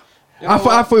 Oh, I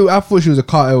thought she was a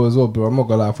cartel as well, bro. I'm not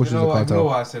gonna lie. I thought she was a You know cartel.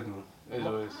 what I said, man.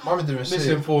 My man didn't say it.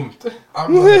 Misinformed.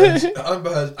 Amber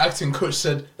Heard's acting coach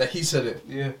said that he said it.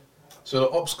 Yeah. So the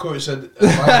ops coach said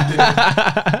my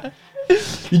man did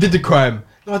You did the crime.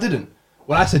 No, I didn't.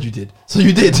 Well, I said you did. So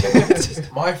you did. it.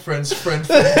 My friend's friend.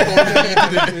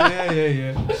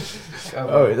 yeah.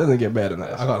 Oh, it doesn't get better than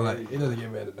that. I can't lie. It doesn't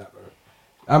get better than that, bro.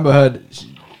 Amber Heard,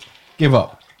 give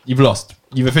up. You've lost.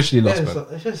 You've officially lost, man.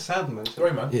 It's just sad, man.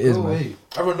 Sorry, man. It is, Go man. away.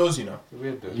 Everyone knows you now.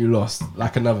 Weird, though. You lost.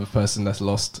 Like another person that's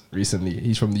lost recently.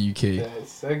 He's from the UK. Yeah,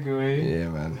 segue. Yeah,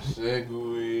 man.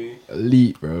 Segway.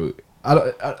 Elite, bro. I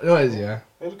don't know what it is, yeah.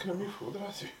 Hey, look at me. What did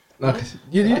I do? No, 'cause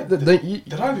you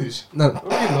Did I lose? no.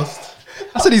 What you lost?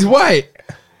 I said he's white.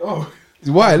 Oh.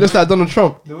 He's white. Looks like Donald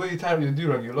Trump. The way you tied your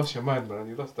do-rag, you lost your mind, man.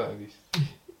 You lost that at least.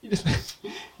 You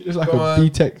just like Come a on.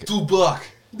 B-Tech. Too black.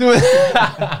 Do it.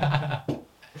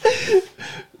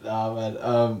 Nah,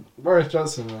 man. Boris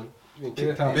Johnson, man. Being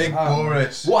kicked out. Big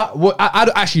Boris. What? I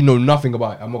don't actually know nothing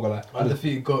about it. I'm not gonna lie.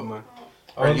 Undefeated God, man.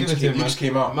 Alright, I'll give it to him, man. leaks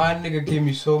came out. My nigga gave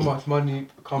me so much money.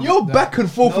 You're back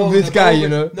and forth with this the guy, COVID, you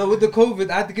know. No, with the COVID,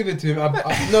 I had to give it to him.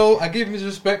 I gave him his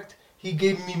respect. He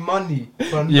gave me money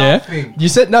for Yeah. nothing. You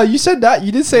said that.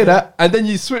 You did say that, and then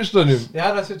you switched on him. Yeah,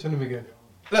 how did I switch on him again?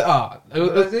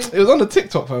 It was on the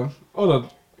TikTok, fam. Hold on.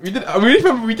 We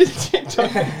remember we did a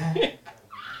TikTok.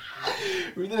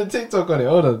 We did a TikTok on it.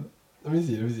 Hold on. Let me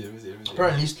see.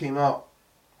 Apparently leaks came out.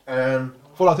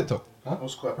 Follow our TikTok. Huh?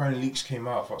 Apparently leaks came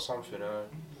out about something.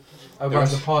 About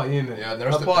the party, innit? Yeah, the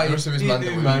rest of his man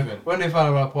that were leaving. When they found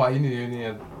out about the party, you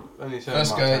knew only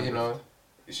First guy, you know,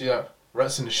 you see that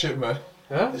rats in the ship, man.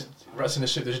 Yeah? Rats in the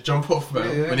ship, they just jump off, man,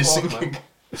 Yeah, when it's go off, sinking.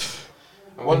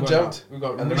 And One jumped, We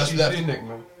got and the rest Rishi left. Sunak,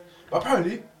 man. But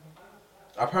apparently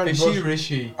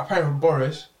Rishi.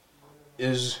 Boris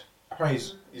is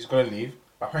he's gonna leave.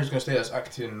 Apparently he's gonna stay as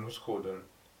acting. What's it called?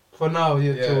 For now,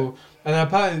 yeah. Yeah. So, and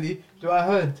apparently, I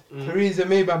heard Theresa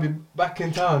May might be back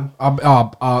in town. I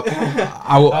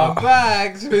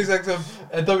Back. She makes like some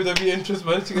WWE interest,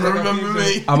 man. She gets like a Remember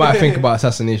visa. me? might think about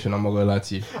assassination. I'm not gonna lie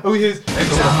to you. Oh, here's.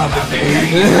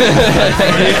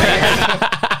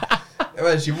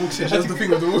 Yeah, she walks in. She does the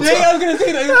thing with the water. Yeah, I was gonna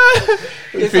say that.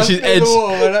 Fishy's Edge.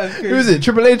 Who is it?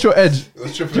 Triple H or Edge? It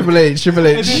was triple. Triple H. Triple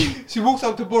And H. then she walks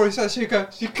up to Boris and she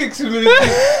kicks him in the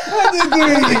face. What are you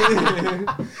doing?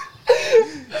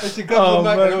 And she grabs the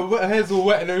mic and her hair's all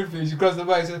wet and everything. She grabs the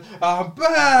mic and says, I'm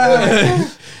back.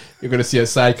 You're gonna see a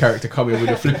side character coming with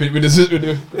a flipping with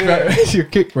the your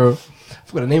kick, bro. I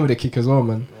forgot the name of the kick as well,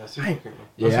 man.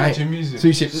 Yeah, Sweet music.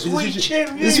 Sweet chip. Sweet chip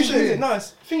Sweet music. music. No,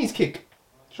 it's Thingy's kick.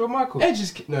 Shawn Michaels.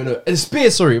 Edge's kick. No. It's Spear.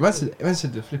 Sorry, man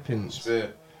said the flipping.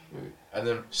 Spear. And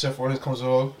then Seth Rollins comes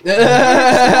along. So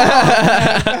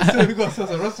we got such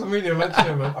a WrestleMania match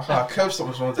here, man. I thought curb stop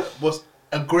was one of the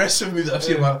aggressive moves I've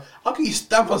seen. Man, how can you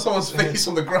stamp on someone's face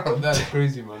on the ground? That's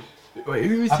crazy, man. Wait,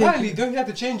 who was Apparently, don't you have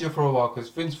to change it for a while because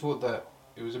Vince thought that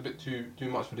it was a bit too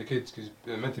much for the kids because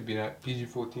they're meant to be like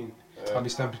PG-14. Can't be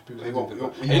stamping people's heads on it.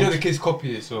 And you know the kids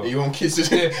copy it, so You want kids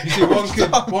to yeah, you see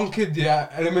one kid, yeah,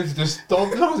 elementary just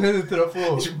stomped his head to the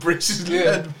floor. He breaks his Yeah,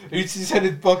 head. you see his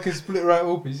head fucking split right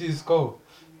open. You see his skull.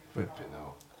 But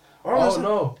no.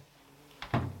 Oh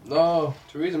no,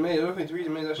 Theresa May. I don't think Theresa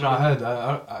May is actually. No, I heard.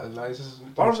 I like, it's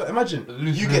just, But honestly, imagine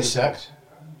Loose you men. get sacked.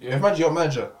 Yeah. Imagine your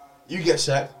manager. You get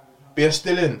sacked, but you're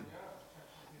still in.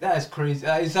 That is crazy.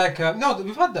 It's like no,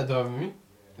 we've had that though, haven't we?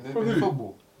 In From who?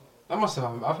 football. That must have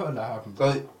happened. I've heard that happen.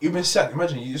 So you've been sacked.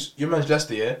 Imagine you managed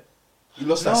Leicester, yeah. You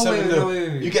lost that 7-0.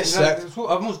 Wait. You get sacked. I've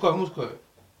almost got it. It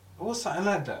was something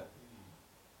like that.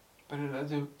 But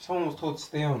someone was told to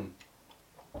stay on.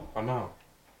 But now,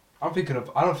 I don't think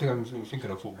I'm even thinking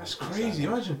of football. That's crazy.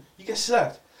 Imagine you get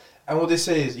sacked, and what they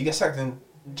say is you get sacked in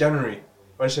January.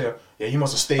 When they say, yeah, you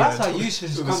must have stayed. That's there how until-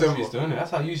 useless till countries December. do, isn't it?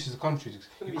 That's how useless countries.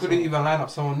 You couldn't even line up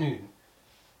someone new.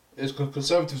 It's because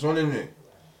Conservatives running it,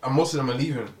 and most of them are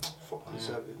leaving. Fuck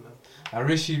Conservative, man. And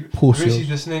Rishi Yours.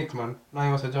 the snake, man. Now he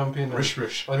wants to jump in. And,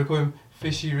 Rish. What do they call him?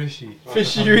 Fishy Rishi.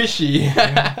 Rishi.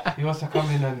 Yeah, he wants to come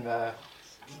in and.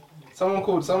 Someone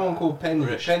called Penny.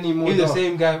 Rish. Penny Moore. He's the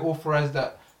same guy who authorized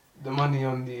the money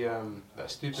on the that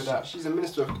stupid app. She's a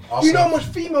minister. Also- You know how much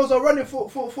females are running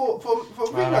for Man, I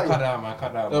Greenland? cut that out, man.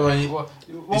 Cut that out. No, man. man, What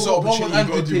it's would opportunity you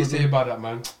Andrew gotta do Tate with say them. about that,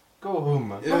 man? Go home,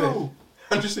 man. Yeah. Go.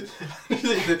 I'm just.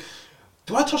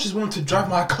 Do I trust this woman to drive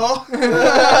my car? You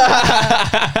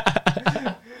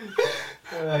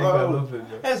gotta love it,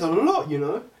 man. There's a lot, you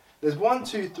know. There's 1,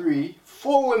 2, 3,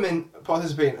 4 women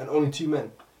participating and only 2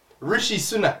 men. Rishi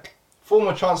Sunak,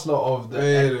 former chancellor of the.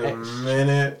 Wait a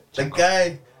minute.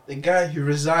 The guy who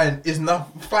resigned is now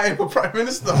fighting for prime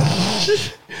minister.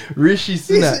 Rishi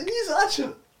Sunak. he's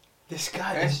actually. This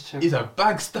guy he's a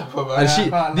bag stuffer, man. And she-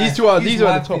 these two are His the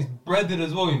wife top. is breaded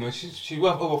as well, you know. She's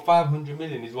worth over 500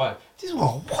 million. His wife.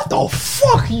 What the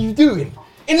fuck are you doing?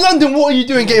 In London, what are you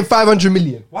doing getting 500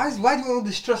 million? Why do you want all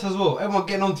this stress as well? Everyone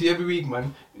getting on to you every week,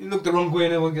 man. You look the wrong way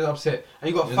and everyone gets upset. And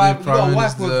you got Yeah, you the got a Prime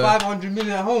wife with Minister. 500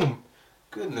 million at home.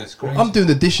 Goodness gracious. I'm doing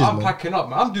the dishes, I'm man. packing up,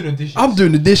 man. I'm doing the dishes. I'm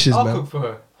doing the dishes, I'll man. cook for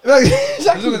her. As long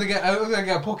Exactly. as I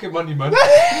get pocket money, man. 2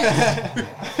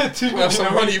 We have some million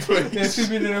a money, week. please. Yeah, 2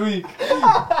 million a week.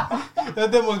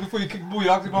 That was before you kick ball. You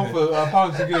ask him for a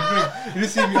pound to get a drink. You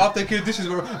just see me after I kill dishes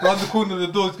around the corner of the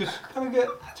door. Can I get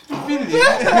 2 million?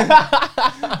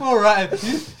 Alright.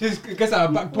 Just gets out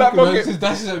of back pocket, man. Just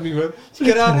dashes at me, man. Just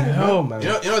get out of here. Hell, man. You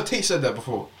know, Tate said that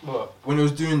before What? when he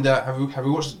was doing that. Have you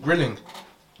watched Grilling?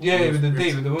 Yeah, with the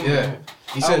date with the woman. Yeah.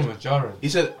 He That said was jarring. he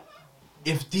said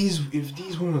if these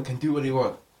women can do what they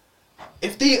want,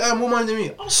 if they earn more money than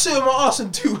me, I'll sit on my ass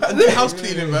and do house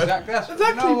cleaning, man. Exactly,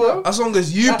 bro. As long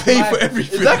as you That's pay my- for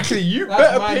everything. Exactly, you That's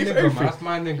better my pay nigga, for man. everything. That's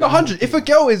my nigga. No, 100. If a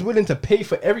girl is willing to pay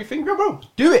for everything, bro,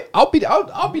 do it. I'll be the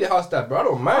house dad, bro. I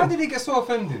don't Why mind. did he get so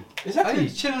offended? Exactly. Are you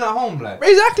chilling at home, like?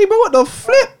 Exactly, bro. What the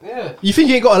flip? Yeah. You think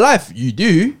you ain't got a life? You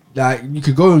do. Like you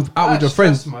could go out with Life your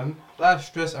friends. stress, man. Life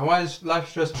stress. And why is life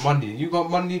stress money? You got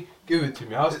money? Give it to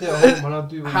me. I'll stay at home and I'll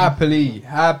do what Happily,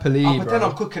 I pretend bro.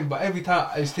 I'm cooking, but every time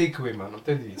it's takeaway, man. I'm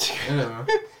telling you. Yeah, man.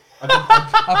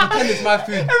 I pretend it's my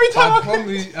food. Every time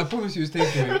I promise you it's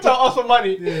takeaway. Every time I ask for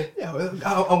money, Yeah. well,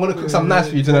 I want to cook something nice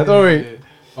for you tonight. Don't worry. Yeah.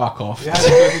 Fuck off. Yeah,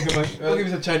 man. I'll give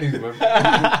you some Chinese, man.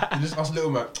 You just ask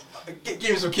little man. Give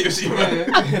me some KFC, Yeah,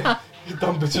 man. yeah. You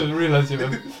dumb bitch, I realize it,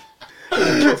 man.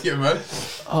 Yeah, man.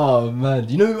 Oh man,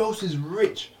 do you know who else is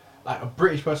rich? Like a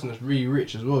British person that's really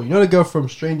rich as well. You know the girl from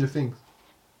Stranger Things.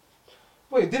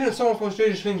 Wait, didn't someone from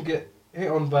Stranger Things get hit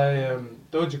on by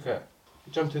Doja Cat?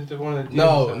 He jumped into one of the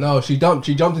DMs. No, she jumped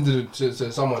into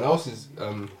to someone else's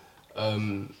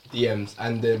DMs,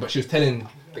 and then but she was telling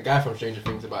the guy from Stranger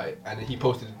Things about it, and then he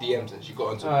posted the DMs, and she got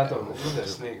onto. I don't know. Who's that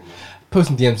snake, man?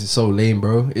 Posting DMs is so lame,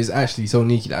 bro. It's actually so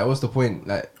sneaky. Like, what's the point?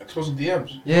 Like, Exposing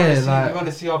DMs. yeah, You like, want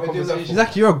to see our Why do that conversation? for?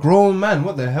 exactly. You're a grown man.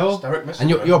 What the hell? Just direct message. And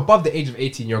man. you're above the age of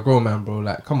 18. You're a grown man, bro.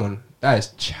 Like, come on, that is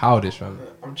childish, man.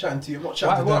 I'm chatting to you. I'm not Why-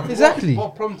 chatting to what- them. Exactly.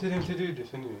 What prompted him to do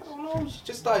this, anyways? No, she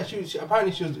just started. She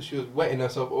apparently she was wetting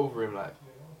herself over him, like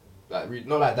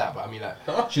not like that, but I mean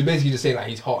like she was basically just saying like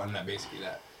he's hot and that basically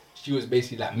like she was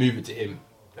basically like moving to him.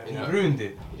 He ruined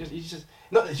it. He just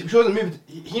no, she wasn't moving.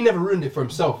 He never ruined it for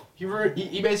himself. He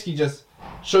basically just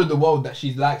showed the world that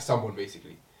she's like someone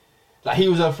basically. Like he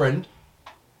was her friend.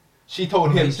 She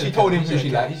told him. She told him who she He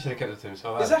liked. should have kept it to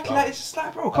himself. Exactly. Like, it's just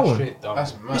like, bro, come on.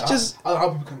 That's mad. It's just- I don't know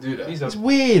how people can do that. He's a It's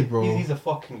weird, bro. He's a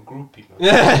fucking groupie,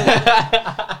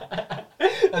 man.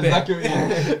 Exactly.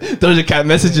 Doja Cat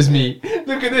messages me.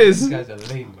 Look at This this. guy's a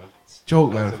lame, man.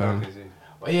 Joke, man, That's fam. what I can say.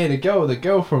 But yeah, the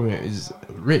girl from it is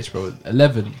rich, bro.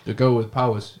 11, the girl with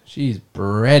powers. She's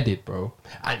breaded, bro.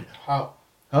 And How?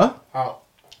 huh? How?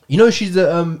 You know she's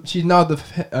now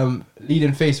the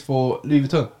leading face for Louis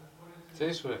Vuitton.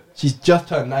 Say swear. She's just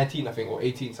turned 19, I think, or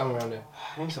 18, somewhere around there.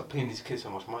 I need to stop paying these kids so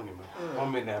much money, man.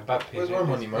 1 million and back pay. Where's my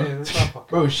money, man? Yeah, that's not fucking.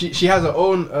 Bro, she has her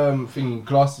own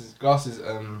glasses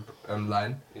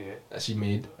line Yeah. that she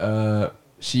made.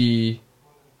 She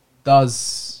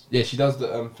does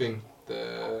the thing,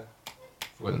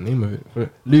 what's the name of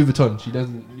it? Louis Vuitton. She does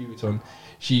Louis Vuitton.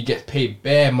 She gets paid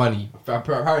bare money.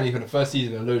 Apparently for the first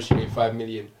season alone she made 5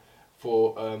 million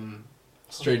for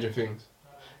Stranger Things.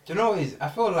 Do you know what it is? I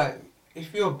feel like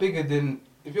if you're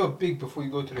big before you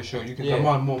go to the show, you can Yeah.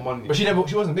 demand more money. But she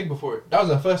wasn't big before it. That was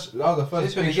her first This when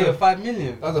big they gave her show. 5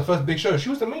 million. That was her first big show. She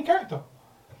was the main character.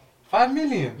 5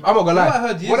 million. I'm not gonna You know lie. what I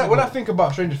heard years When I ago? think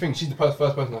about Stranger Things, she's the first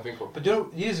person I think of. But you know,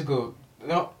 years ago, you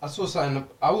know, I saw something.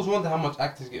 I always wonder how much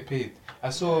actors get paid. I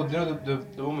saw, you know,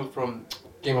 the woman from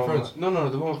Game of Thrones. No,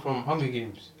 the woman from Hunger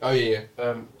Games. Oh yeah.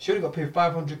 She only got paid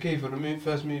 500k for the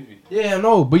first movie. Yeah,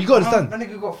 no, but you gotta understand. That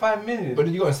nigga got 5 million. But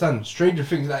you gotta understand, Stranger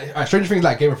Things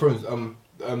like Game of Thrones.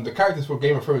 The characters for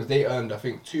Game of Thrones, they earned I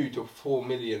think 2 to 4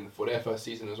 million for their first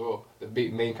season as well. The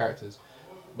big main characters.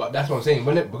 But that's what I'm saying.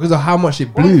 Because of how much it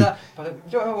What is blew. that? But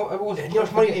you know, everyone You know how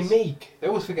much money they make. They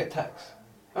always forget tax.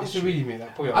 How much they really make?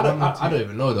 Like, probably I don't like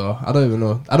even know though. I don't even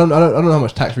know. I don't know how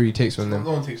much tax really takes from No them.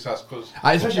 one takes that because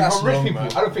Especially That's from rich wrong, people.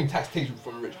 man. I don't think tax takes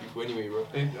from rich people anyway, bro.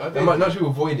 I Not people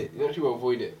avoid it. You know people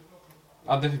avoid it.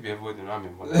 I'll definitely be avoiding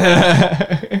ramen.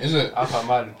 is it? I'll find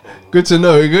mine. Good to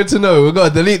know. Good to know. We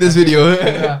gotta delete this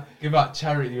video. Give out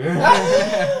charity.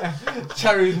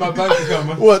 Charity is my bank account,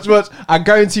 man. Watch. I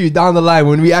guarantee you, down the line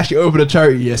when we actually open a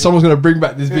charity, yeah, someone's gonna bring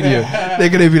back this video. They're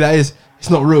gonna be like, "It's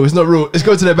not real. It's not real. Let's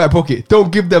go to their back pocket.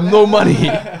 Don't give them no money."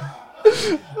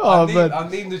 Oh man, I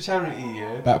named the charity,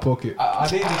 yeah. back pocket. I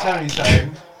named the charity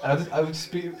something, and I would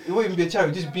just be. It wouldn't even be a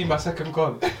charity. It'd just be my second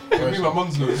con. It would be my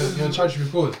mum's loan. You're on charity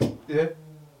record. Yeah.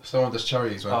 Someone does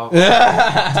charities, man. Oh,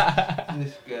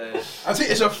 this guy. I think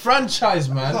it's a franchise,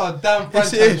 man. It's not a damn Yes,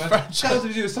 franchise, it is man. franchise. That has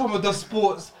to do with someone does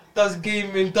sports, does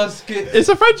gaming, does skits. It's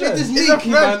a It's franchise. just It's a sneaky,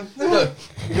 man. Look,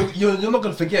 you're not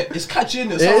gonna forget. It's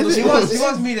catching it. Yeah, Someone it He does is.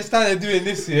 wants me to stand there doing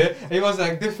this here. He wants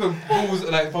like different balls,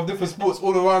 like from different sports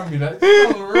all around me. Like,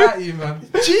 it's not right, you man.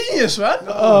 Genius, man.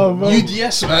 Oh man.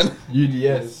 UDS, man.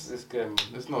 UDS. This game, man.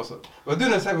 It's not so. We're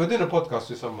doing a podcast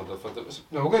with someone.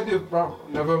 No, we're gonna do it around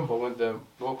November when the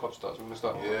World Cup starts. We're gonna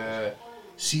start. Yeah.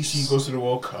 CC goes to the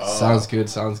World Cup. Sounds good,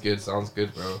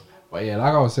 bro. But yeah,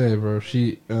 like I was saying, bro,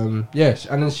 she and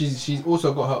then she's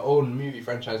also got her own movie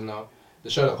franchise now, the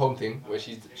Sherlock Holmes thing, where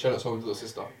she's Sherlock Holmes' little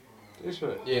sister. This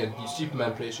way. Yeah, and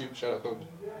Superman plays Sherlock Holmes.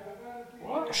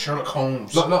 Sherlock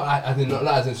Holmes. Not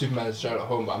as in Superman as Sherlock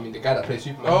Holmes, but I mean the guy that plays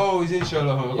Superman. Oh, he's in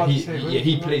Sherlock Holmes.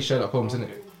 He plays Sherlock Holmes, innit?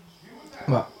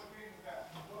 But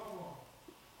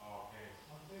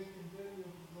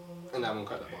and I'm gonna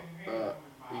cut that part.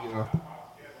 You know.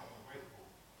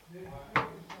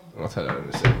 I'll tell her in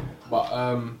a sec. But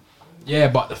yeah.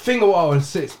 But the thing what I want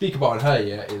to speak about on her,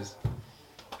 yeah, is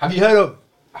have you heard of?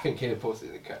 I think Caleb posted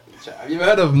it in the chat. Have you ever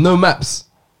heard of No Maps?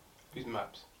 Who's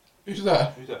Maps? Who's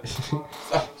that? Who's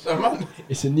that? That man.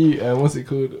 It's a new what's it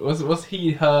called? What's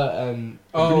he, her,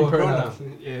 Oh, pronouns?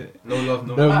 Yeah. No love,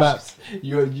 No maps.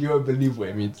 You won't believe what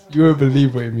it means. You won't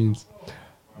believe what it means.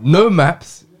 No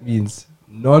maps means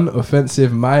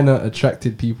non-offensive, minor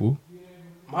attracted people.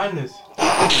 Minus.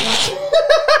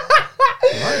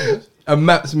 And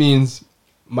maps means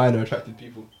minor attracted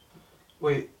people.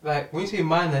 Wait, like when you say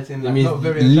minus, in It like means not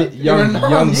very young, attractive.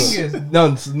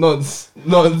 young, Niggas.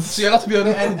 nonce. So you have to be on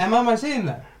Am I saying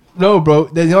that? No, bro.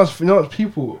 There's not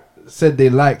people said they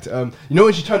liked. You know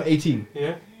when she turned 18,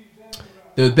 Yeah.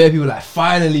 there was bare people like,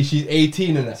 finally she's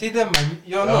 18 and that. See them, man.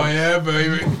 You're Oh not. yeah,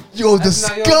 baby. You're That's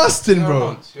not- disgusting, you're bro.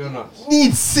 Not, you're not.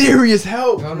 Need serious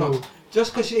help, You're bro. not.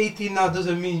 Just because you're 18 now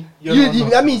doesn't mean you're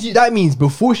not. That means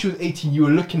before she was 18, you were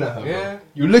looking at her. Yeah. Bro.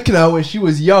 You were looking at her when she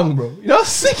was young, bro. You know how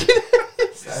sick it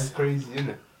is. That's crazy, isn't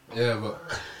it? Yeah, but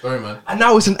sorry, man. And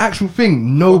now it's an actual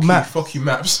thing. No map. Fuck you,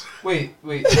 maps. Wait.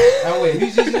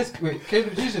 Who's using this? Wait,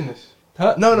 Caleb's using this.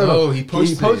 Huh? No. No, he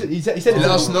posted it. He said.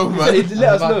 Let us know, man. He let us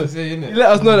I was about know. to say, innit? He let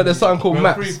us know that there's something called Well,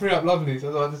 maps, Free up lovelies.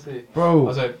 That's what I had to say. I bro.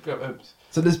 was like, free up imps.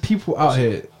 So there's people out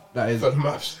here that is For the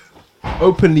maps.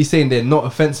 openly saying they're not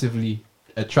offensively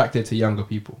attracted to younger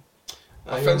people.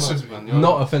 Nah, you're Offensive, nuts, man.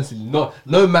 Not offensively.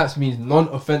 No maps means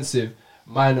non-offensive,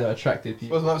 minor attracted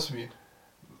people. What's maps mean?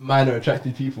 Minor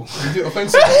attracted people. Is it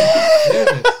offensive?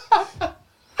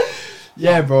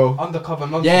 Yeah, bro. Undercover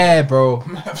nonsense. Yeah, bro.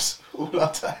 Maps. All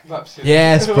attack. Maps, yeah.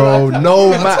 Yes, bro. No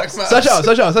Attack maps. maps. Such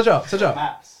out.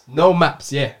 Maps. No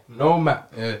maps, yeah. No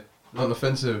map. Yeah,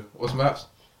 non-offensive. What's maps?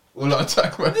 All out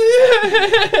attack, man.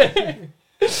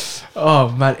 Oh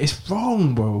man, it's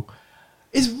wrong, bro.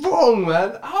 It's wrong,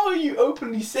 man. How are you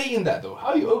openly saying that though? How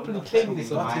are you openly claiming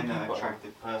this? Minor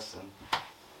attractive person.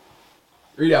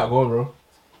 Read it out, go on, bro.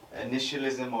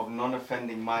 Initialism of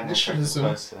non-offending minor Initialism. attractive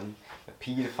person. A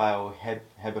paedophile,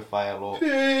 hebephile, or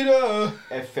Peter.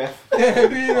 FF.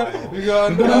 We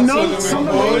got nuts on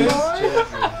the boys.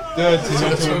 Dirty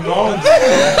little nuts.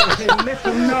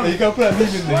 You can't put that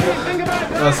meme in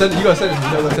there. No, send, you gotta send it to me.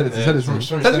 You gotta send it to me. Send it to me.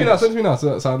 Sorry, Send it to me now. Send it to me now.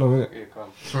 So I know it. Yeah, come.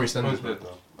 Sorry, stand Close up. bed,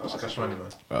 though. That's cash money,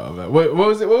 man. Oh man, what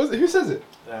was it? What was it? Who says it?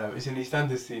 It's in the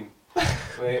standard scene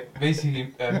where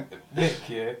basically Nick,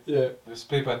 Yeah. was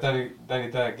played by Danny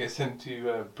Dyer, gets sent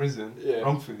to prison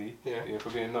wrongfully for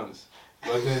being nonce.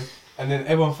 But then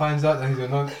everyone finds out that he's a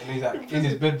nonce, and he's like in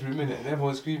his bedroom in it, and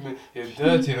everyone's screaming, "You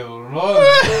dirty little nonce!"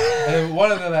 And then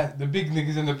one of the big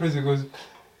niggas in the prison goes,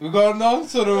 "We got a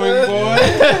nonce on the wing, boy."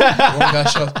 One guy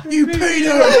shot. You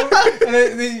pedo.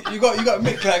 And then you got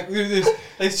Mick like with this,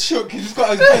 like shook. He just got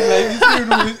his bed like he's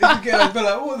doing all this. He's getting out of bed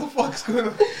like, what the fuck's going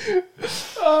on?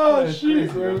 Oh Yeah, shit,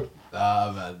 crazy, bro.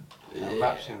 Ah man. Yeah.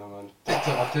 Maps, you know, man.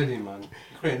 TikTok, I tell you, man.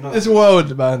 Creating This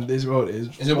world, man. This world is.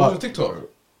 Is it because of TikTok?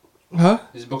 Huh?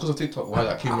 Is it because of TikTok? Why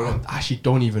that came along? I actually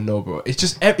don't even know, bro. It's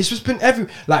just been every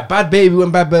like Bad Baby.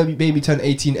 When Bad Baby turned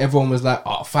 18, everyone was like,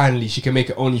 "Oh, finally she can make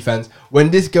it OnlyFans."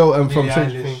 When this girl from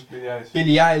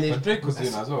Billie Eilish, But Drake was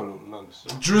doing that as well, nonce.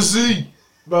 Drizzy.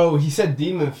 bro, he said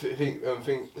demon thing.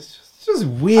 It's just How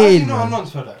do weird, you know how man.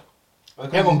 nonce for that?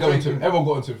 Everyone got into him. Everyone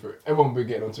got into him for it. Everyone been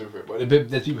getting onto him for it. But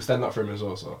there's people standing up for him as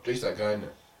well. So Drake's that guy, innit?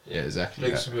 yeah, exactly.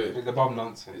 Drake's a bit. With the bum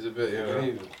nonce. He's a bit,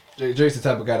 yeah. Drake's the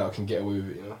type of guy that can get away with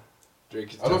it, you know.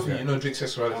 Drake is the I don't type of think guy. you know Drake's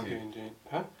sexuality.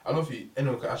 Huh? I don't think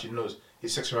anyone actually knows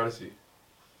his sexuality.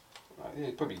 Yeah,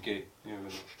 he's probably gay. Yeah,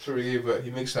 Sorry, gay, but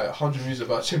he makes like 100 music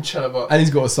about him chatting about. And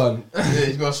he's got a son. Yeah,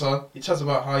 he's got a son. He chats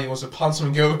about how he wants to pound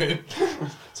some girl with.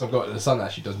 So I've got the son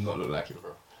actually does not look like him,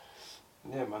 bro.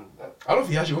 yeah, man. I don't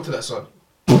think he actually wanted that son.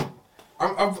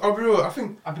 I'll be real. I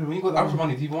think When you got that much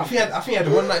money, do you want? he had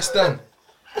a one night stand.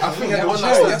 I think he had a one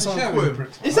night stand. That's Someone caught him.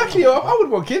 Exactly. I would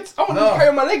want kids. I want to No. carry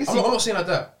on my legacy. I'm not saying like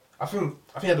that. I think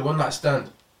he had a one night stand.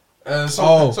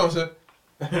 Oh. Someone said,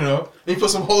 you know, he put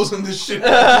some holes in this shit. I'm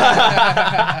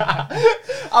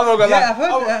not gonna Yeah, lie. I've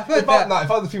heard if I that.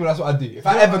 was a female, that's what I'd do. If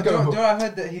I ever do you know go, what I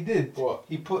heard that he did? What?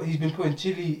 He's been putting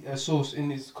chili sauce in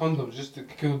his condoms just to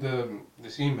kill the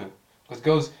semen.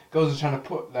 Because girls are trying to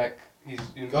put like his.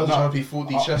 Girls are trying to be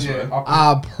 4D chest, man.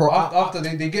 After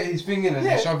they get his thing in and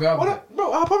they shove it up there.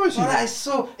 bro, I promise you. Oh, that is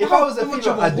so. If I was a how much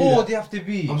female, of a I'd do whore that. do you have to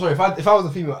be? I'm sorry. If I was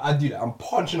a female, I'd do that. I'm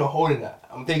punching a hole in that.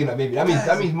 I'm taking that baby.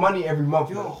 That means money every month.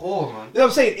 You're a man. whore, man. You know what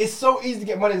I'm saying? It's so easy to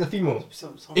get money as a female.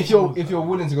 If you're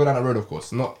willing to go down that road, of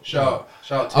course. Not Shout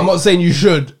out. I'm not saying you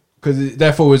should, because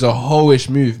therefore it's a whole-ish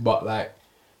move. But like,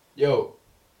 yo,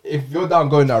 if you're down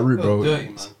going that route, bro, You're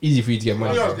dirty, it's man. easy for you to get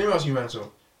money. Let me ask you, man. So,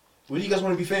 would you guys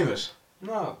want to be famous?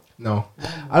 No. No,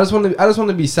 I just want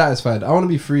to be satisfied. I want to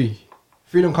be free.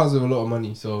 Freedom comes with a lot of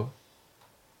money, so.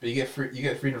 But you get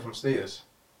freedom from status.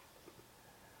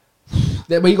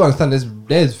 But you gotta understand,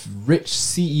 there's rich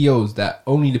CEOs that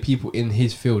only the people in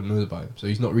his field knows about him. So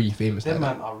he's not really famous. Them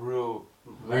Like man are real.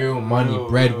 real money,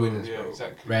 breadwinners, Yeah, bro.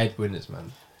 exactly. Breadwinners,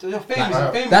 man. So you're famous.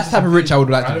 Like, famous That's is the type of rich I would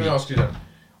like Let to me be. ask you then.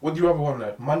 What do you rather want,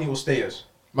 like, money or status?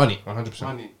 Money, 100%.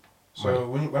 money. So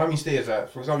when I mean status, like,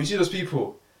 for example, you see those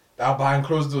people that are behind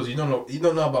closed doors. You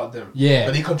don't know about them. Yeah.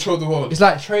 But they control the world. It's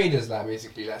like traders, like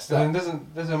basically. That's So then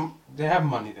they have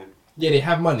money then. Yeah, they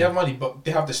have money. They have money, but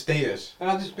they have the status.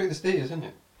 And I'll just pick the status, isn't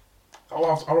it? I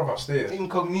want to have status.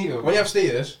 Incognito. When you have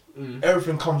status, Mm.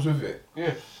 everything comes with it.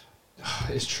 Yeah.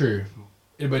 It's true.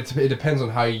 But it depends on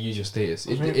how you use your status.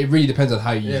 It Really? really depends on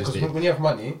how you use Yeah, your because status. when you have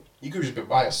money, you could just be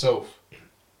by yourself.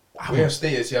 When you have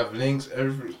status, you have links,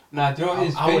 everything. Nah, do you know what it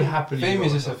is? I would happily Fame go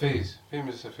is with just a that. phase. Fame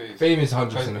is just a phase. Fame is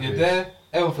Because 100% a you're phase. there,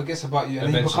 everyone forgets about you, and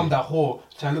then you Eventually. become that whore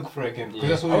trying to look for it again. Because Yeah.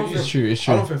 that's I all don't you It's is. true, it's I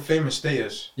true. don't think fame and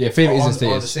status. Yeah, fame are is a on the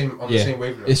status. same Yeah. the same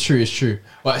wavelength. It's true, it's true.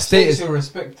 But Status status, you're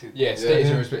respected. yeah, status Yeah.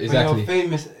 and respect, When exactly. you're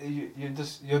famous,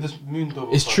 you're just mooned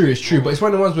over. It's true, it's true. But it's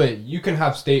one of the ones where you can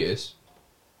have status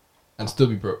and still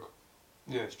be broke.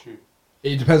 Yeah, it's true.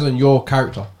 It depends on your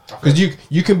character. Because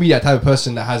you can be that type of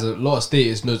person that has a lot of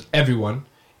status, knows everyone,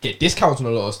 get discounts on a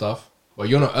lot of stuff, but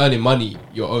you're not earning money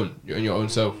your own. You're in your own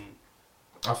self.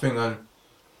 I think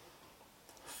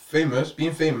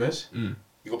being famous, Mm.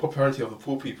 you got popularity of the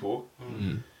poor people.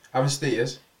 Mm. Having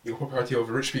status, you got popularity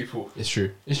over rich people. It's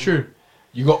true. It's true.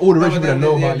 You got all the rich No, people that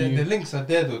know about the you. links are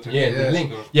there though. The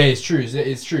link. Yeah, it's true.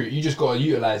 It's true. You just gotta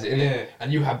utilize it, innit? Yeah.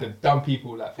 And you have the dumb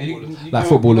people like And footballers. you Like don't-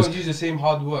 footballers. You don't use the same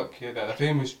hard work that the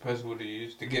famous person would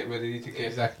use to get where they need to get.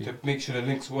 Exactly. To make sure the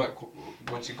links work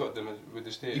once you got them with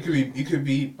the state. You could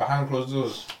be behind closed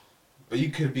doors, but you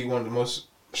could be one of the most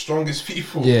strongest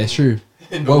people. Yeah, it's true.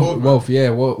 In the world,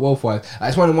 man. Wealth wise.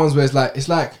 It's one of the ones where it's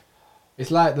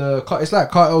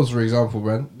like cartels, for example,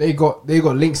 man. They got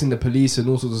links in the police and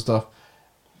all sorts of stuff.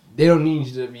 They don't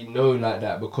need to be known like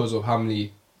that because of how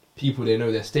many people they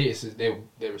know, their status is they're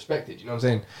respected. You know what I'm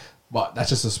saying? But that's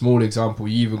just a small example.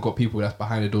 You even got people that's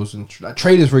behind the doors and like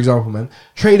traders, for example, man.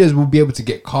 Traders will be able to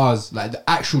get cars, like the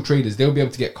actual traders. They'll be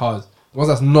able to get cars. The ones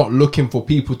that's not looking for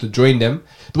people to join them,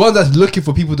 the ones that's looking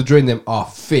for people to join them are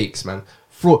fakes, man.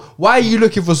 Fraud. Why are you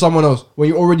looking for someone else when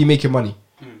you're already making money?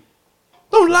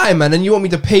 Don't lie, man. And you want me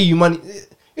to pay you money?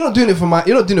 You're not doing it for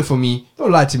You're not doing it for me.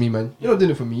 Don't lie to me, man. You're not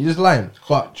doing it for me. You're just lying.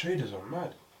 But Traders are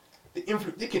mad.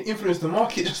 They can influence the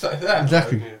market just like that.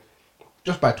 exactly. Yeah.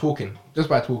 Just by talking.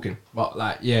 But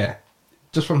like, yeah,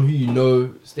 just from who you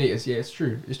know, status. Yeah, it's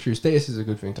true. Status is a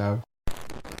good thing to have.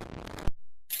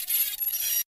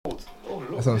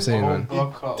 That's what I'm saying, man.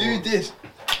 Do this,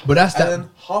 But that's and that. then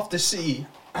half the city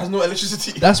has no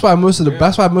electricity. That's why most of the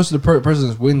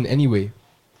presidents win anyway,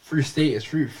 through status,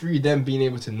 through them being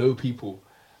able to know people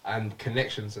and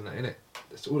connections and that, innit?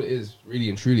 That's all it is, really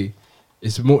and truly.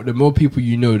 It's the more people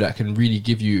you know that can really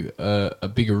give you a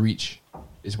bigger reach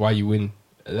is why you win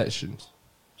elections.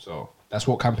 So that's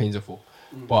what campaigns are for.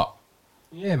 But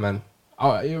yeah, man,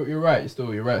 you're right.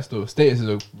 You're right. Status is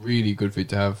a really good thing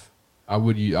to have. I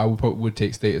would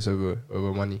take status over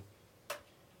money.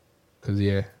 Cause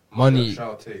yeah, money.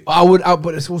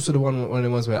 But it's also one of the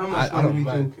ones where How much I money don't we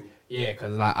mind. talking? Yeah,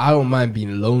 cause like I don't mind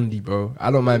being lonely, bro.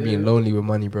 I don't mind being lonely with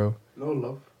money, bro. No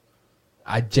love.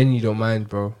 I genuinely don't mind,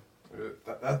 bro.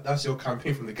 That's your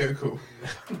campaign from the get-go.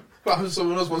 What happens if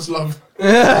someone else wants love?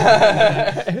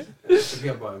 Forget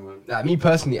about it, man. Like me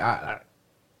personally,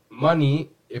 money.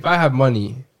 If I have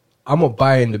money, I'm not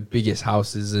buying the biggest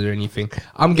houses or anything.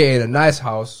 I'm getting a nice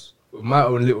house with my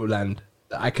own little land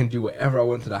that I can do whatever I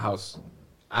want to the house.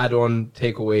 Add on,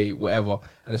 take away, whatever.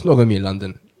 And it's not going to be in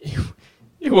London.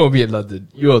 You won't be in London.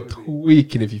 You're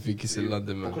tweaking if you think it's in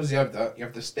London, man. Because you have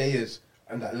the stayers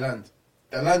and that land.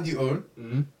 The land you own,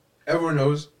 Mhm. everyone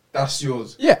knows that's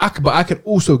yours. Yeah, but I can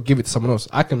also give it to someone else.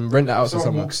 I can rent that out to Someone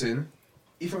someone. walks in,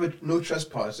 if you have no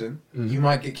trespassing, Mm. you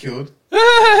might get killed.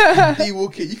 You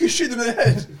walk in, you can shoot them in the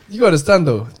head. You gotta understand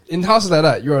though. In houses like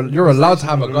that, you're allowed to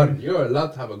have a gun. You're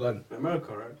allowed to have a gun.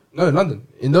 America, right? No, in London.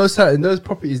 In those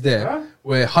properties there Huh?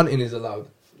 where hunting is allowed,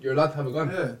 you're allowed to have a gun.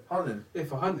 Yeah, hunting. Yeah,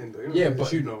 for hunting though. Yeah, Yeah, but- but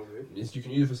shooting over it. Yes, you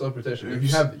can use it for self protection. If you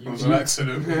have, you It was can an use,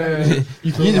 accident.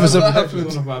 you can use it for self One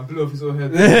protection. of my blew off his own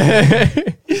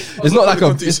head. It's not like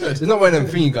Gone to his head. it's not one of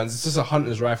them thingy guns. It's just a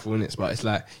hunter's rifle in it. But it's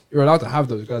like you're allowed to have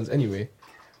those guns anyway.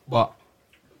 But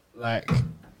like,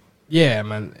 yeah,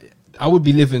 man, I would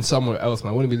be living somewhere else,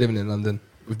 man. I wouldn't be living in London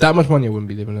with that much money. I wouldn't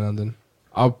be living in London.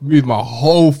 I'll move my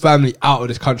whole family out of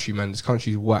this country, man. This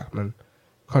country's whack, man.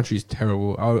 Country's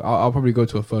terrible. I'll probably go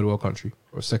to a third world country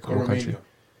or a second world country.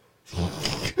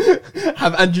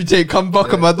 Have Andrew Tate come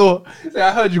back at my door. Say,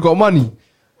 I heard you got money.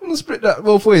 I'm gonna split that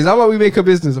both ways. How about we make a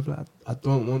business? I'm like, I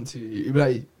don't want to. You'd be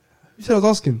like, you said I was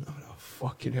asking. I'm like, oh,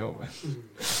 fucking hell, man.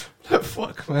 Like,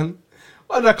 fuck, man.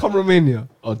 Why did I come Romania?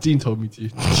 Oh, Dean told me to.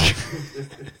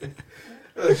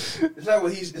 It's like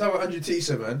what Andrew Tate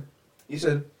said, man. He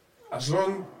said, as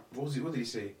long, what did he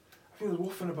say? I think he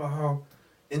was waffling about how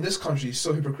in this country it's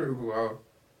so hypocritical how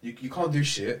you can't do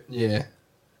shit. Yeah.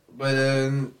 But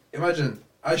imagine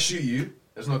I shoot you,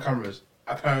 there's no cameras.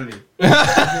 Apparently,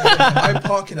 I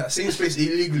park in that same space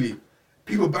illegally.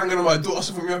 People banging on my door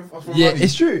asking for Yeah, money.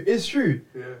 it's true. It's true.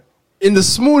 Yeah. In the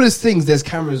smallest things, there's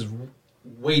cameras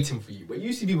waiting for you. But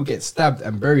you see people get stabbed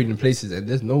and buried in places, and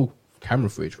there's no camera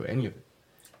footage for any of it.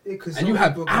 Yeah, 'cause And some you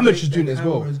have people can amateurs make doing their it as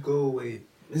well. cameras go away.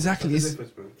 Exactly. That's the It's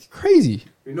difference, man. crazy.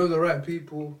 You know the right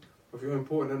people, if you're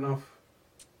important enough,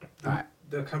 Right.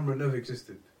 the camera never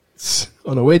existed.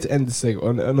 On a way to end this thing,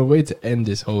 on a way to end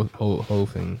this whole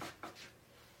thing.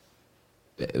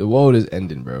 The world is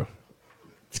ending, bro.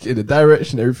 In the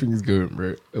direction everything is going,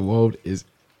 bro. The world is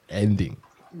ending.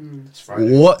 It's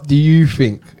Friday. What do you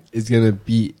think is gonna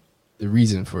be the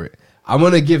reason for it? I'm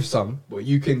gonna give some, but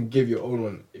you can give your own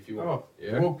one if you want. Oh,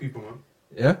 Yeah. woke people, man.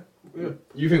 Yeah. Yeah.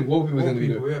 You think woke people are Woke gonna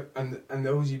do people, it? yeah. And the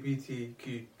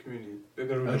LGBTQ community. They're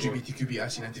gonna really LGBTQB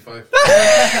IC95.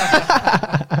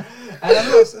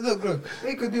 And look,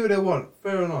 they could do what they want,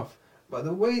 fair enough. But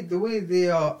the way they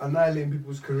are annihilating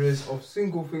people's careers of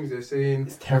single things they're saying,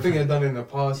 It's terrifying. things they've done in the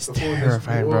past, It's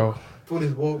terrifying, bro. before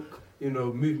this woke,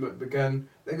 movement began.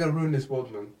 They're gonna ruin this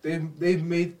world, man. They've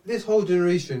made this whole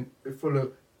generation full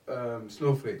of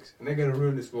snowflakes, and they're gonna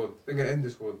ruin this world. They're gonna end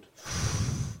this world.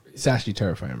 It's actually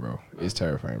terrifying, bro. It's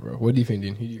terrifying, bro. What do you think,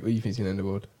 Dean? What do you think's gonna end the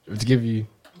world? To give you,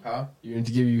 to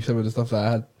give you some of the stuff that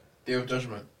I had. Day of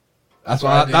Judgment. That's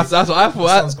what I thought. The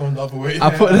sun's going the other way. I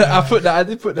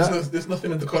did put that. There's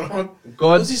nothing in the Quran.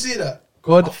 God. Does he say that?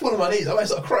 God. I fall on my knees. I might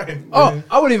start crying. Oh,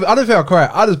 I don't think I'll cry.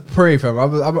 I just pray, fam. I'll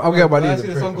get on my When I knees. see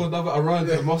and the pray, sun fam. go down at Iran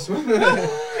to the mosque, man.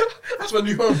 That's my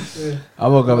new home. I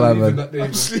won't go back, man. That day, I'm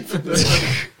man. sleeping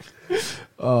there.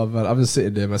 Oh man, I'm just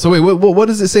sitting there, man. So wait, what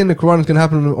does it say in the Quran is gonna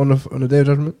happen on the Day of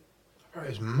Judgment? Bro,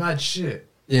 it's mad shit.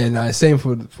 Yeah, nah, it's same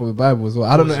for the Bible as well.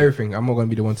 I don't know everything. I'm not gonna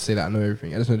be the one to say that I know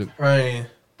everything. I just know Apparently,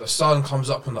 the sun comes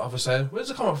up on the other side. Where does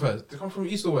it come up first? Does it come from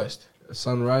east or west? the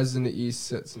sun rises in the east,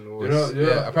 sets in the west.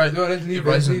 Apparently, let's leave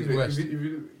rises it. in the west. If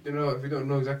you don't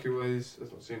know exactly what it is,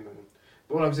 that's not saying nothing.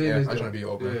 But what I'm saying is, I'm trying to be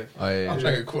open. yeah. Oh, yeah, I'm yeah.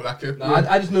 trying to get caught like it. No,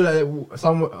 I just know that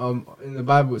some in the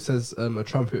Bible it says a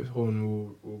trumpet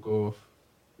horn will go off.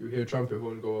 You hear a trumpet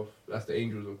horn go off. That's the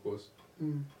angels, of course.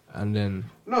 Mm. And then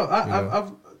No, I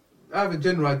have a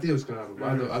general idea what's gonna happen, but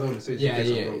I don't want to say. it in case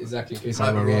I'm wrong. exactly. In case Might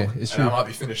I'm be wrong, wrong. yeah, it's And true. I might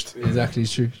be finished. Exactly,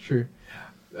 it's true.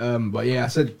 But yeah, I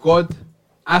said God,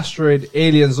 asteroid,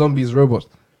 alien, zombies, robots.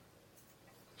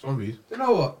 Zombies. You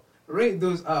know what? Rate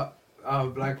those out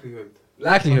of likelihood.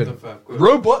 Likelihood. Out of 5. Good.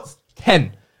 Robots,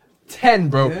 10. 10,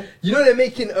 bro. Yeah? You know they're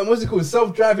making, what's it called,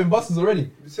 self-driving buses already.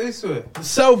 Say so.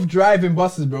 Self-driving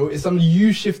buses, bro. It's some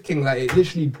U-shifting, like, it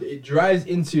literally, it drives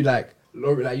into, like,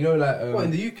 lorry, like, What,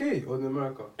 in the UK or in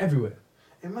America? everywhere.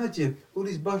 Imagine all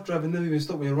these bus drivers never even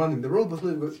stop when you're running. The robots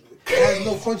never got. Has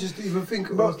no conscience to even think.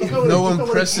 Bro, about it's stuff. not No really- one it's not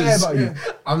really presses. care about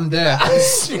you. I'm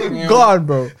there. God,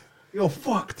 bro. You're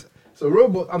fucked. So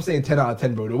robots, I'm saying 10 out of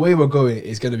 10, bro. The way we're going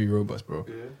is going to be robots, bro.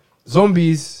 Yeah.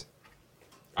 Zombies,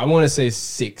 I want to say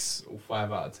 6 or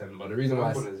 5 out of 10, but the reason why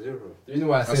I say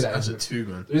that That's is a 2,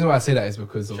 man. the reason why I say that is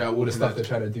because of Try all the walking stuff that. they're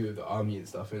trying to do with the army and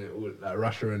stuff, and all like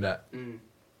Russia and that. Mm.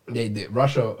 They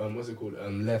Russia, what's it called?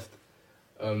 Left.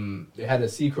 They had a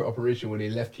secret operation where they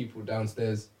left people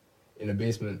downstairs in the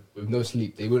basement with no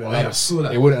sleep. They wouldn't allow I them. saw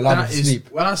that. They wouldn't allow them That to is- sleep.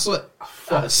 When I saw it,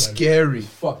 Fuck, that's man. scary.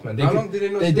 Fuck, man. How long did they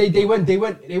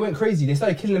not? They went crazy. They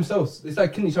started killing themselves. They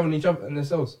started killing each other and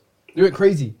themselves. They went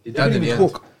crazy. They They died couldn't in the even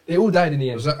end. talk. They all died in the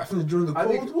end. Was that, I think during the I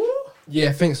Cold think- War? Yeah,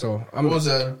 I think so. It was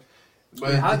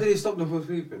but How did they stop them from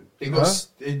sleeping? they got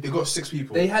they got 6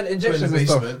 people. They had put in injections the and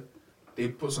stuff. basement. They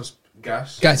put some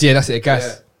gas. Gas, yeah, that's it.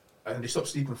 Gas. Yeah. And they stopped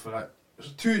sleeping for like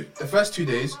the first 2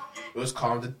 days it was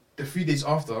calm. The 3 days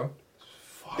after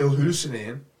they were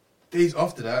hallucinating. Days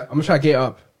after that I'm gonna try to get it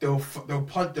up.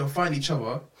 they'll find each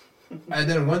other, and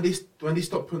then when they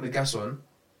stopped putting the gas on,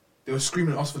 they were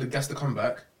screaming at us for the gas to come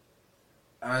back,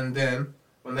 and then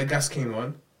when the gas came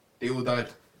on, they all died.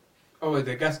 Oh wait,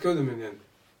 the gas killed them in the end.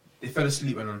 They fell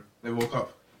asleep and then they woke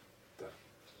up.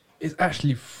 It's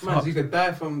actually Man, fucked. so you could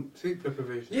die from sleep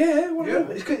deprivation. Yeah,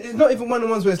 it's not even one of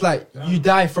the ones where it's like you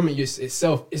die from it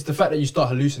itself. It's the fact that you start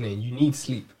hallucinating. You need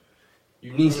sleep.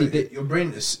 You need sleep. Your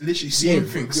brain is literally seeing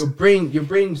things. Your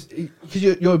brain's because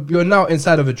you're now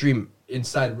inside of a dream,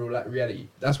 inside real reality.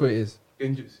 That's what it is,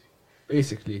 Dangerous.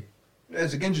 basically.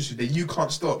 There's against you that you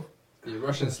can't stop. The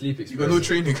Russian sleep You experience. got no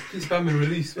training. Keep spamming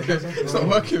release. It's not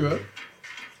working, man.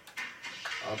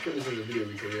 I'll put this in the video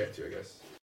we can react to, I guess.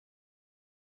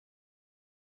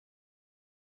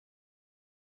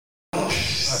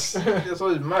 That's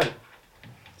what it's mad.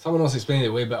 Someone else explained it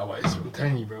way better. But I'm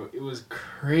telling you, bro, it was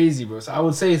crazy, bro. So I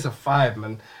would say it's a 5,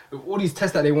 man. With all these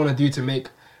tests that they want to do to make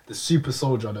the super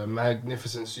soldier, the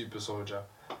magnificent super soldier,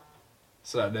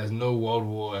 so that there's no world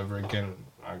war ever again.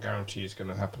 I guarantee it's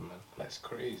gonna happen, man. That's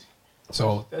crazy.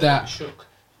 So That's shook.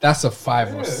 that's a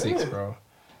 5 or Yeah, 6, yeah. bro.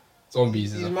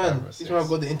 Zombies is These a 5 man, or 6. these man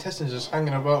got the intestines just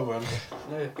hanging about, man.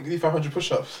 Yeah. You can do 500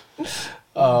 push-ups.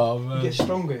 Oh You man. get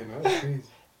stronger, you know. That's crazy.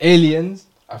 Aliens.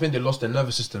 I think they lost their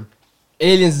nervous system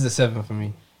Aliens is a 7 for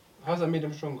me. How's that made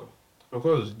them stronger?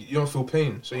 because you don't feel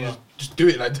pain, so you just do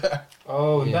it like that.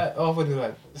 Oh, Yeah. that. Oh, what is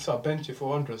like? It's like bench it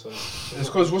 400 or something. It's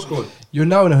because what's called? You're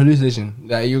now in a hallucination.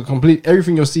 That you're complete.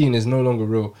 Everything you're seeing is no longer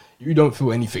real. You don't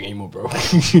feel anything anymore, bro.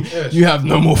 Yes. You have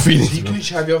no more feelings. You bro. can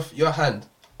literally have your hand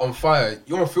on fire.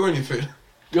 You won't feel anything.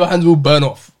 Your hands will burn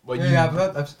off. But Yeah, you, I've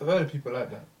heard of people like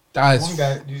that. that is One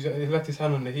guy, he left his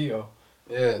hand on the heater,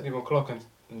 Yeah. didn't even clock and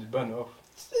just burned it off.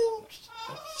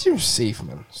 seems safe,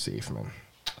 man. Safe, man.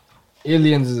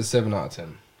 Aliens is a 7 out of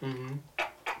 10. Mm-hmm.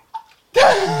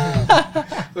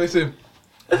 Listen,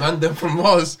 man, them from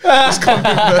Mars. It's coming,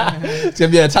 man. It's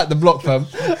gonna be an attack the block, fam.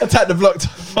 Attack the block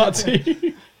part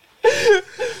 2.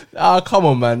 Ah, come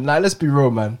on, man. Like, let's be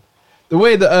real, man. the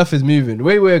way the Earth is moving, the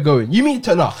way we're going. You mean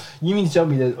to tell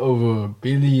me there's over 1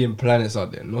 billion planets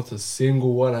out there, not a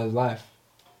single one has life?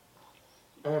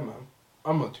 Yeah, man.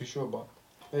 I'm not too sure, but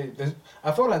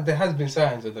I feel like there has been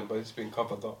signs of them, but it's been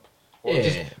covered up. Or Yeah.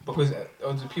 just because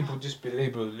other people just be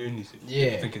labelled loonies. Yeah.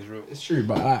 I think it's real. It's true,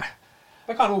 but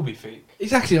They can't all be fake.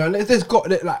 exactly, man. There's got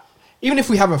like, even if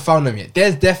we haven't found them yet,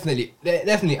 they're definitely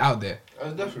out there.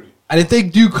 Definitely. And if they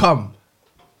do come,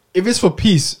 if it's for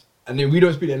peace, and then we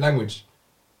don't speak their language,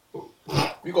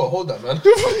 We gotta hold that, man.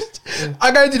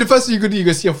 I guarantee the first thing you're gonna do, you're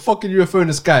gonna see a fucking UFO in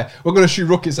the sky. We're gonna shoot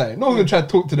rockets at it. No one's gonna try to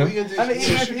talk to them. And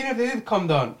even if they did come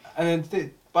down, and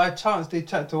then by chance they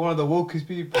chat to one of the wokest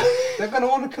people, they're gonna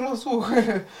want to kill us all.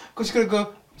 Because you're gonna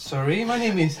go, sorry, my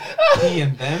name is he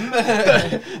and them.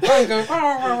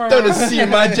 Don't assume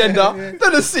my gender.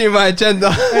 Don't assume my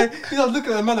gender. He's not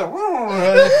looking at the man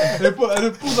like, and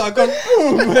they pulls out a gun.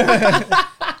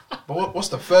 But what's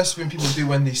the first thing people do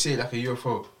when they say like a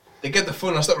UFO? They get the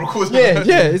phone and start recording.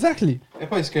 Yeah, exactly. They're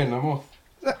probably scaring them off.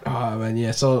 Oh man,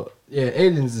 yeah. So yeah,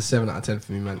 Aliens is a 7 out of 10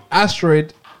 for me, man.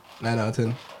 Asteroid, 9 out of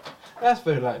 10. That's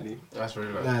very likely. That's very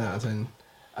right. 9 out of 10.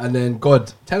 And then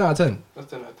God, 10 out of 10.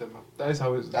 That's 10 out of 10, man. That is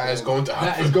how it's. That is going to That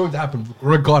happen. is going to happen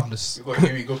regardless. You got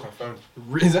here we go confirmed.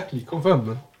 Exactly, confirmed,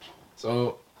 man.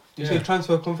 So You say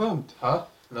transfer confirmed. Huh?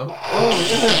 No.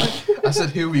 Oh, I said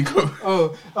here we go.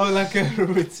 oh, like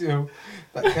with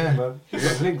that guy, man. He's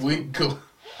got links. We go.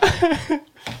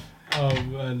 oh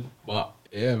man, but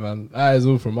yeah, man, that is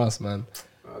all from us, man.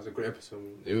 That was a great episode,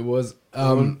 man. It was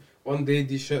One day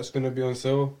these shirts gonna be on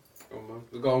sale. Oh man,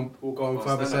 we'll go on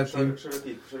five-a-side team.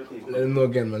 let them know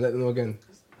again, man. Let them know again.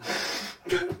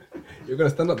 You're gonna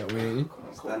stand up that way, ain't you?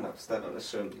 Stand up, let's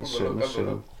show them. Have a look, have a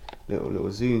look.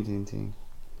 Little zoomed in thing.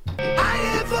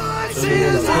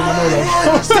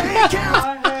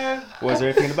 What, is there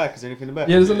anything in the back?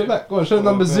 Yeah, there's on the back. Go on, show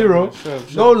number go 0. on, show.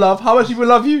 No love. How much people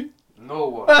love you? No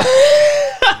one. No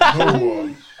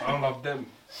one. I don't love them.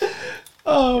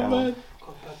 Oh Yeah. man,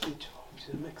 God, that bitch,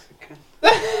 she's Mexican.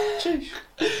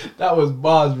 that was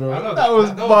bars, bro. I know That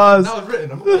was bars. That was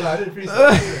written. I'm not gonna lie, I didn't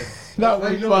freestyle. That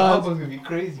was You know the bars. album's gonna be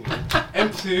crazy.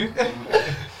 M2.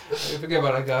 Forget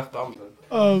about that guy after I'm done.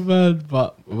 Oh man,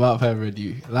 but without further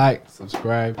ado, like,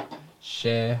 subscribe,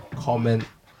 share, comment,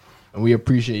 and we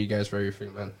appreciate you guys for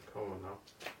everything, man. Come on now.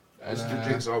 And, Let's do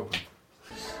drinks open.